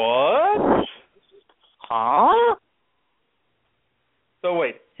 What? Huh? So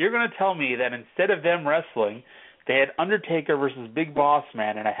wait, you're going to tell me that instead of them wrestling, they had Undertaker versus Big Boss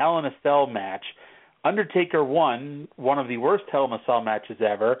Man in a Hell in a Cell match. Undertaker won one of the worst Hell in a Cell matches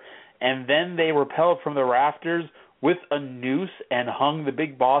ever, and then they rappelled from the rafters with a noose and hung the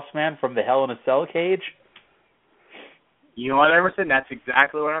Big Boss Man from the Hell in a Cell cage? You know what, Emerson? That's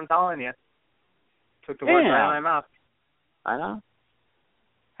exactly what I'm telling you. Took the words right out of my mouth. I know.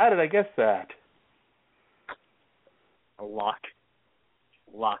 How did I guess that? Luck.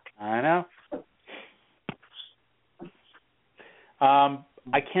 I know.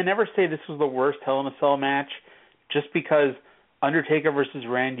 I can never say this was the worst Hell in a Cell match just because Undertaker versus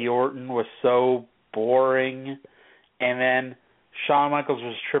Randy Orton was so boring, and then Shawn Michaels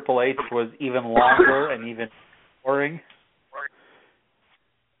versus Triple H was even longer and even boring.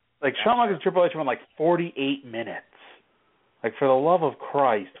 Shawn Michaels and Triple H went 48 minutes. For the love of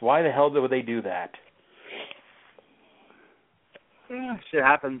Christ, why the hell would they do that? Shit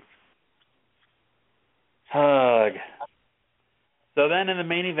happens. Hug. So then in the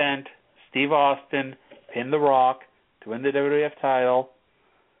main event, Steve Austin pinned The Rock to win the WWF title.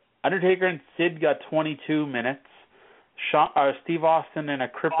 Undertaker and Sid got 22 minutes. Steve Austin and a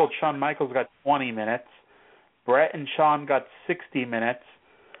crippled Shawn Michaels got 20 minutes. Brett and Shawn got 60 minutes.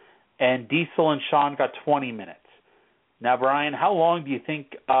 And Diesel and Shawn got 20 minutes. Now, Brian, how long do you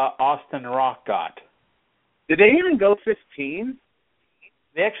think Austin and Rock got? Did they even go 15?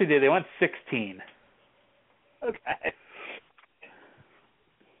 They actually did. They went 16. Okay.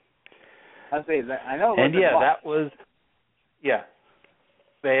 I know. And that was,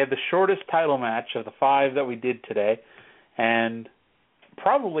 they had the shortest title match of the 5 that we did today, and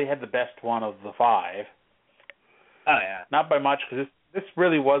probably had the best one of the 5. Oh, yeah. Not by much, because this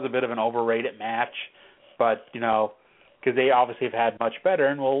really was a bit of an overrated match, but, because they obviously have had much better,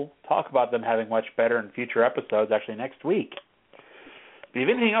 and we'll talk about them having much better in future episodes, actually next week. Do you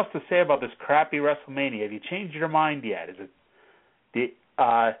have anything else to say about this crappy WrestleMania? Have you changed your mind yet? Do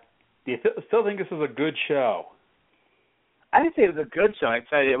you still think this is a good show? I didn't say it was a good show. I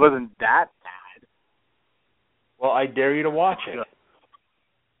said it wasn't that bad. Well, I dare you to watch it.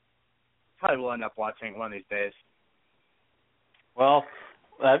 Probably will end up watching it one of these days. Well,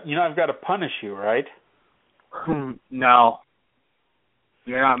 I've got to punish you, right? No.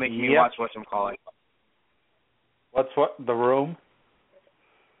 You're not making me watch whatchamacallit. The Room?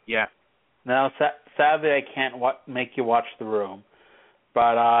 Yeah. No, sadly I can't make you watch The Room.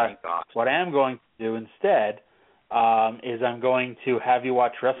 But what I am going to do instead is I'm going to have you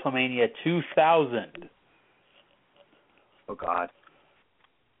watch WrestleMania 2000. Oh, God.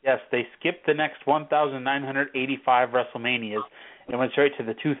 Yes, they skipped the next 1,985 WrestleManias and went straight to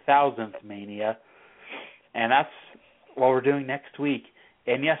the 2000th Mania. And that's what we're doing next week.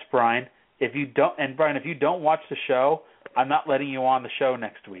 And yes, Brian, if you don't watch the show, I'm not letting you on the show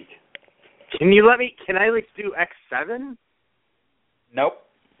next week. Can I at least do X7? Nope.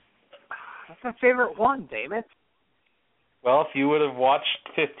 That's my favorite one, damn it. Well, if you would have watched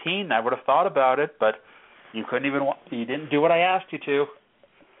 15, I would have thought about it, but you you didn't do what I asked you to.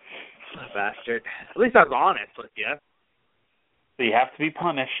 Bastard. At least I was honest with you. So you have to be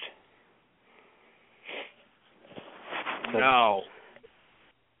punished. No.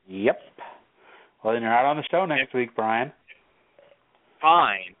 Yep. Well, then you're out on the show next week, Brian.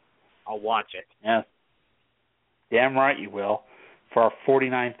 Fine. I'll watch it. Yes. Damn right you will. For our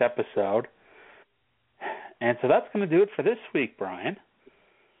 49th episode. And so that's going to do it for this week, Brian.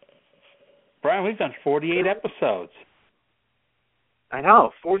 Brian, we've done 48 episodes. I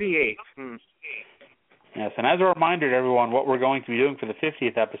know, 48. Yes, and as a reminder to everyone what we're going to be doing for the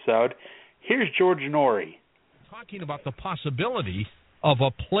 50th episode, here's George Norrie. Talking about the possibility of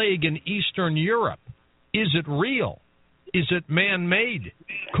a plague in Eastern Europe. Is it real? Is it man-made?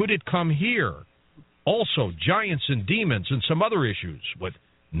 Could it come here? Also, giants and demons and some other issues with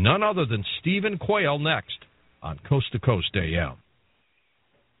none other than Stephen Quayle next on Coast to Coast AM.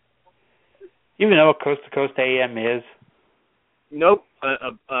 You even know what Coast to Coast AM is? Nope.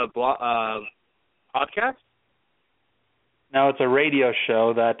 A podcast? No, it's a radio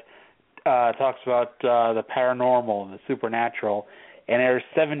show that talks about the paranormal and the supernatural, and airs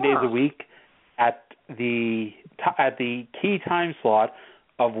 7 days a week at the key time slot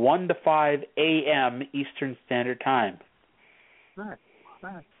of 1 to 5 a.m. Eastern Standard Time. Nice.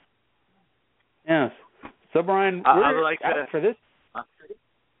 Yes. So, Brian, for this.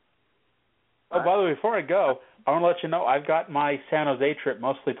 Oh, by the way, before I go, I want to let you know I've got my San Jose trip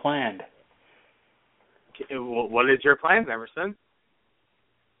mostly planned. What is your plan, Emerson?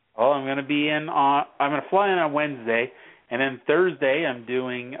 Well, I'm going to fly in on Wednesday, and then Thursday I'm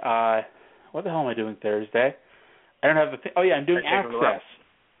doing, what the hell am I doing Thursday? I don't have I'm doing Access.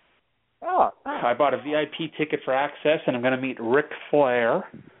 Oh. I bought a VIP ticket for Access, and I'm going to meet Ric Flair.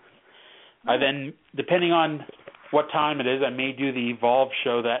 Then, depending on what time it is, I may do the Evolve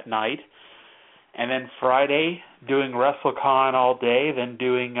show that night. And then Friday, doing WrestleCon all day, then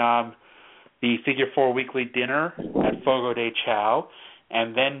doing the Figure 4 weekly dinner at Fogo de Chao,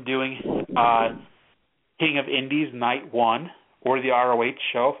 and then doing King of Indies Night 1, or the ROH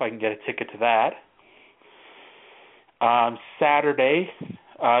show, if I can get a ticket to that. Saturday,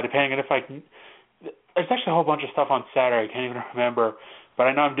 depending on if I can... There's actually a whole bunch of stuff on Saturday, I can't even remember, but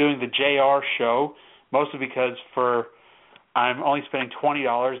I know I'm doing the JR show, mostly because I'm only spending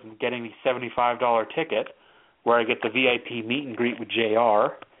 $20 and getting the $75 ticket, where I get the VIP meet and greet with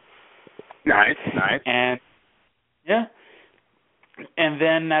JR. Nice. And and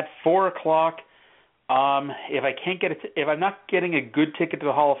then at 4:00, if I'm not getting a good ticket to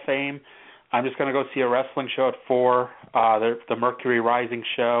the Hall of Fame, I'm just going to go see a wrestling show at 4, the Mercury Rising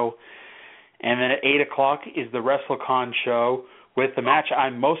show, and then at 8:00 is the WrestleCon show with the match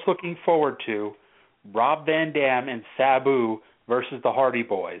I'm most looking forward to: Rob Van Dam and Sabu versus the Hardy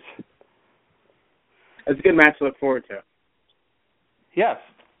Boys. It's a good match to look forward to. Yes.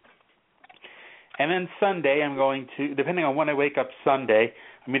 And then Sunday, I'm going to, depending on when I wake up Sunday,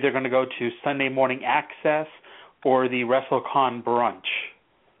 I'm either going to go to Sunday Morning Access or the WrestleCon brunch.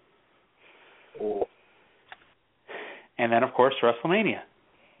 Oh. And then, of course, WrestleMania.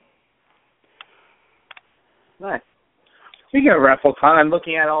 Nice. Speaking of WrestleCon, I'm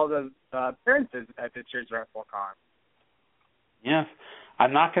looking at all the appearances at this year's WrestleCon. Yes.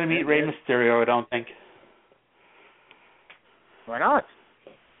 I'm not going to meet Rey Mysterio, I don't think. Why not?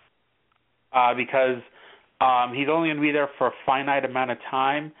 Because he's only going to be there for a finite amount of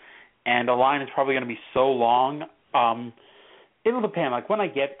time, and the line is probably going to be so long. It'll depend. Like, when I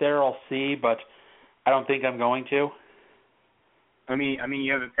get there, I'll see, but I don't think I'm going to. I mean,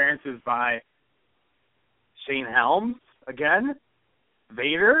 you have appearances by Shane Helms again,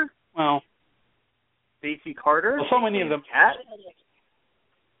 Vader. Well, Stacey Carter. Well, so many of them. Kat.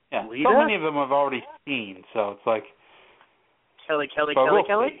 Yeah, Lita? So many of them I've already seen, so it's like Kelly.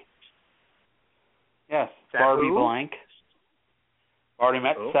 Yes, Sabu? Barbie Blank. Already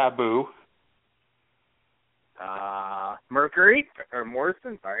met Sabu. Mercury or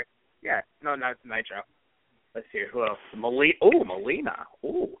Morrison. Sorry. Yeah. No, not Nitro. Let's see who else. Melina.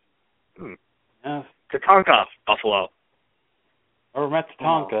 Yes. Tatanka, Buffalo. Never met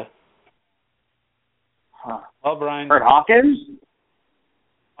Tatanka. Huh. Well, Brian. Kurt Hawkins?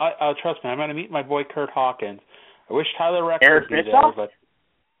 Trust me, I'm going to meet my boy Kurt Hawkins. I wish Tyler Rex Eric would be Bischoff? there, but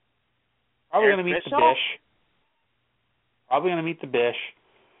probably going to meet the Bish.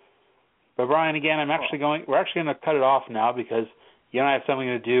 But Brian, again, we're actually going to cut it off now because you and I have something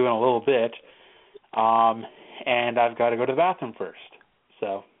to do in a little bit. And I've got to go to the bathroom first.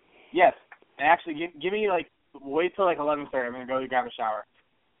 So. Yes. And actually, give me, wait till 11:30. I'm going to go grab a shower.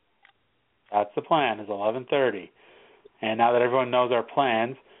 That's the plan, is 11:30. And now that everyone knows our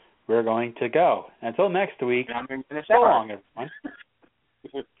plans, we're going to go. Until next week, so long, everyone.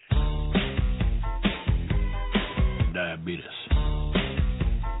 Diabetes.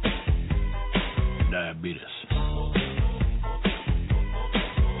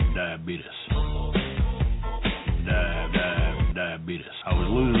 I was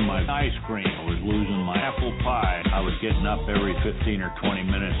losing my ice cream. I was losing my apple pie. I was getting up every 15 or 20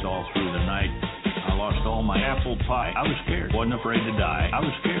 minutes all through the night. I lost all my apple pie. I was scared. Wasn't afraid to die. I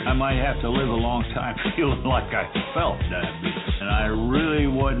was scared. I might have to live a long time feeling like I felt diabetes. And I really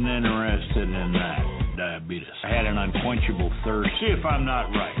wasn't interested in that. Diabetes. I had an unquenchable thirst. See if I'm not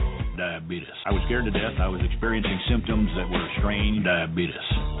right. Diabetes. I was scared to death. I was experiencing symptoms that were strange. Diabetes.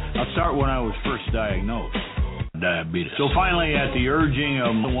 I'll start when I was first diagnosed. Diabetes. So finally, at the urging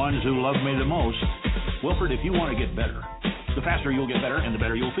of the ones who love me the most, Wilford, if you want to get better, the faster you'll get better and the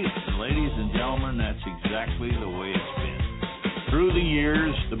better you'll feel. And ladies and gentlemen, that's exactly the way it's been. Through the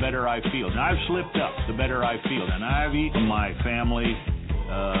years, the better I feel. And I've slipped up, the better I feel. And I've eaten my family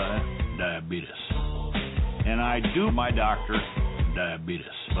diabetes. And I do my doctor diabetes.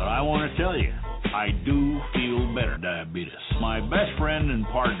 But I want to tell you, I do feel better. Diabetes. My best friend and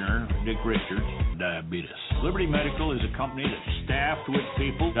partner, Dick Richards, diabetes. Liberty Medical is a company that's staffed with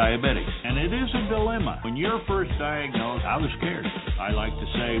people diabetics. And it is a dilemma. When you're first diagnosed, I was scared. I like to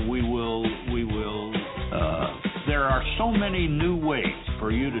say we will. There are so many new ways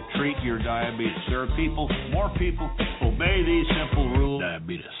for you to treat your diabetes. There are more people obey these simple rules.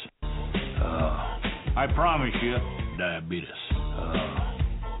 Diabetes. I promise you, diabetes.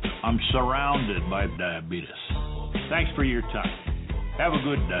 I'm surrounded by diabetes. Thanks for your time. Have a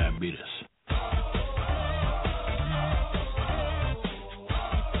good diabetes.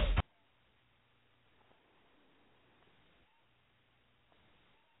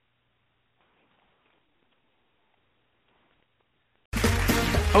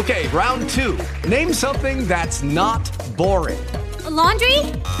 Okay, round two. Name something that's not boring. A laundry?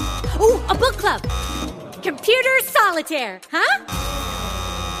 Ooh, a book club. Computer solitaire, huh?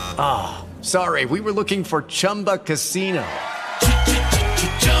 Ah, sorry, we were looking for Chumba Casino.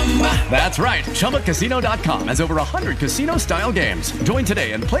 That's right, ChumbaCasino.com has over 100 casino-style games. Join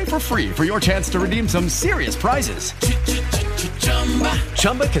today and play for free for your chance to redeem some serious prizes.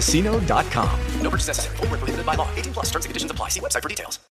 ChumbaCasino.com. No purchase necessary. Void where prohibited by law. 18+ terms and conditions apply. See website for details.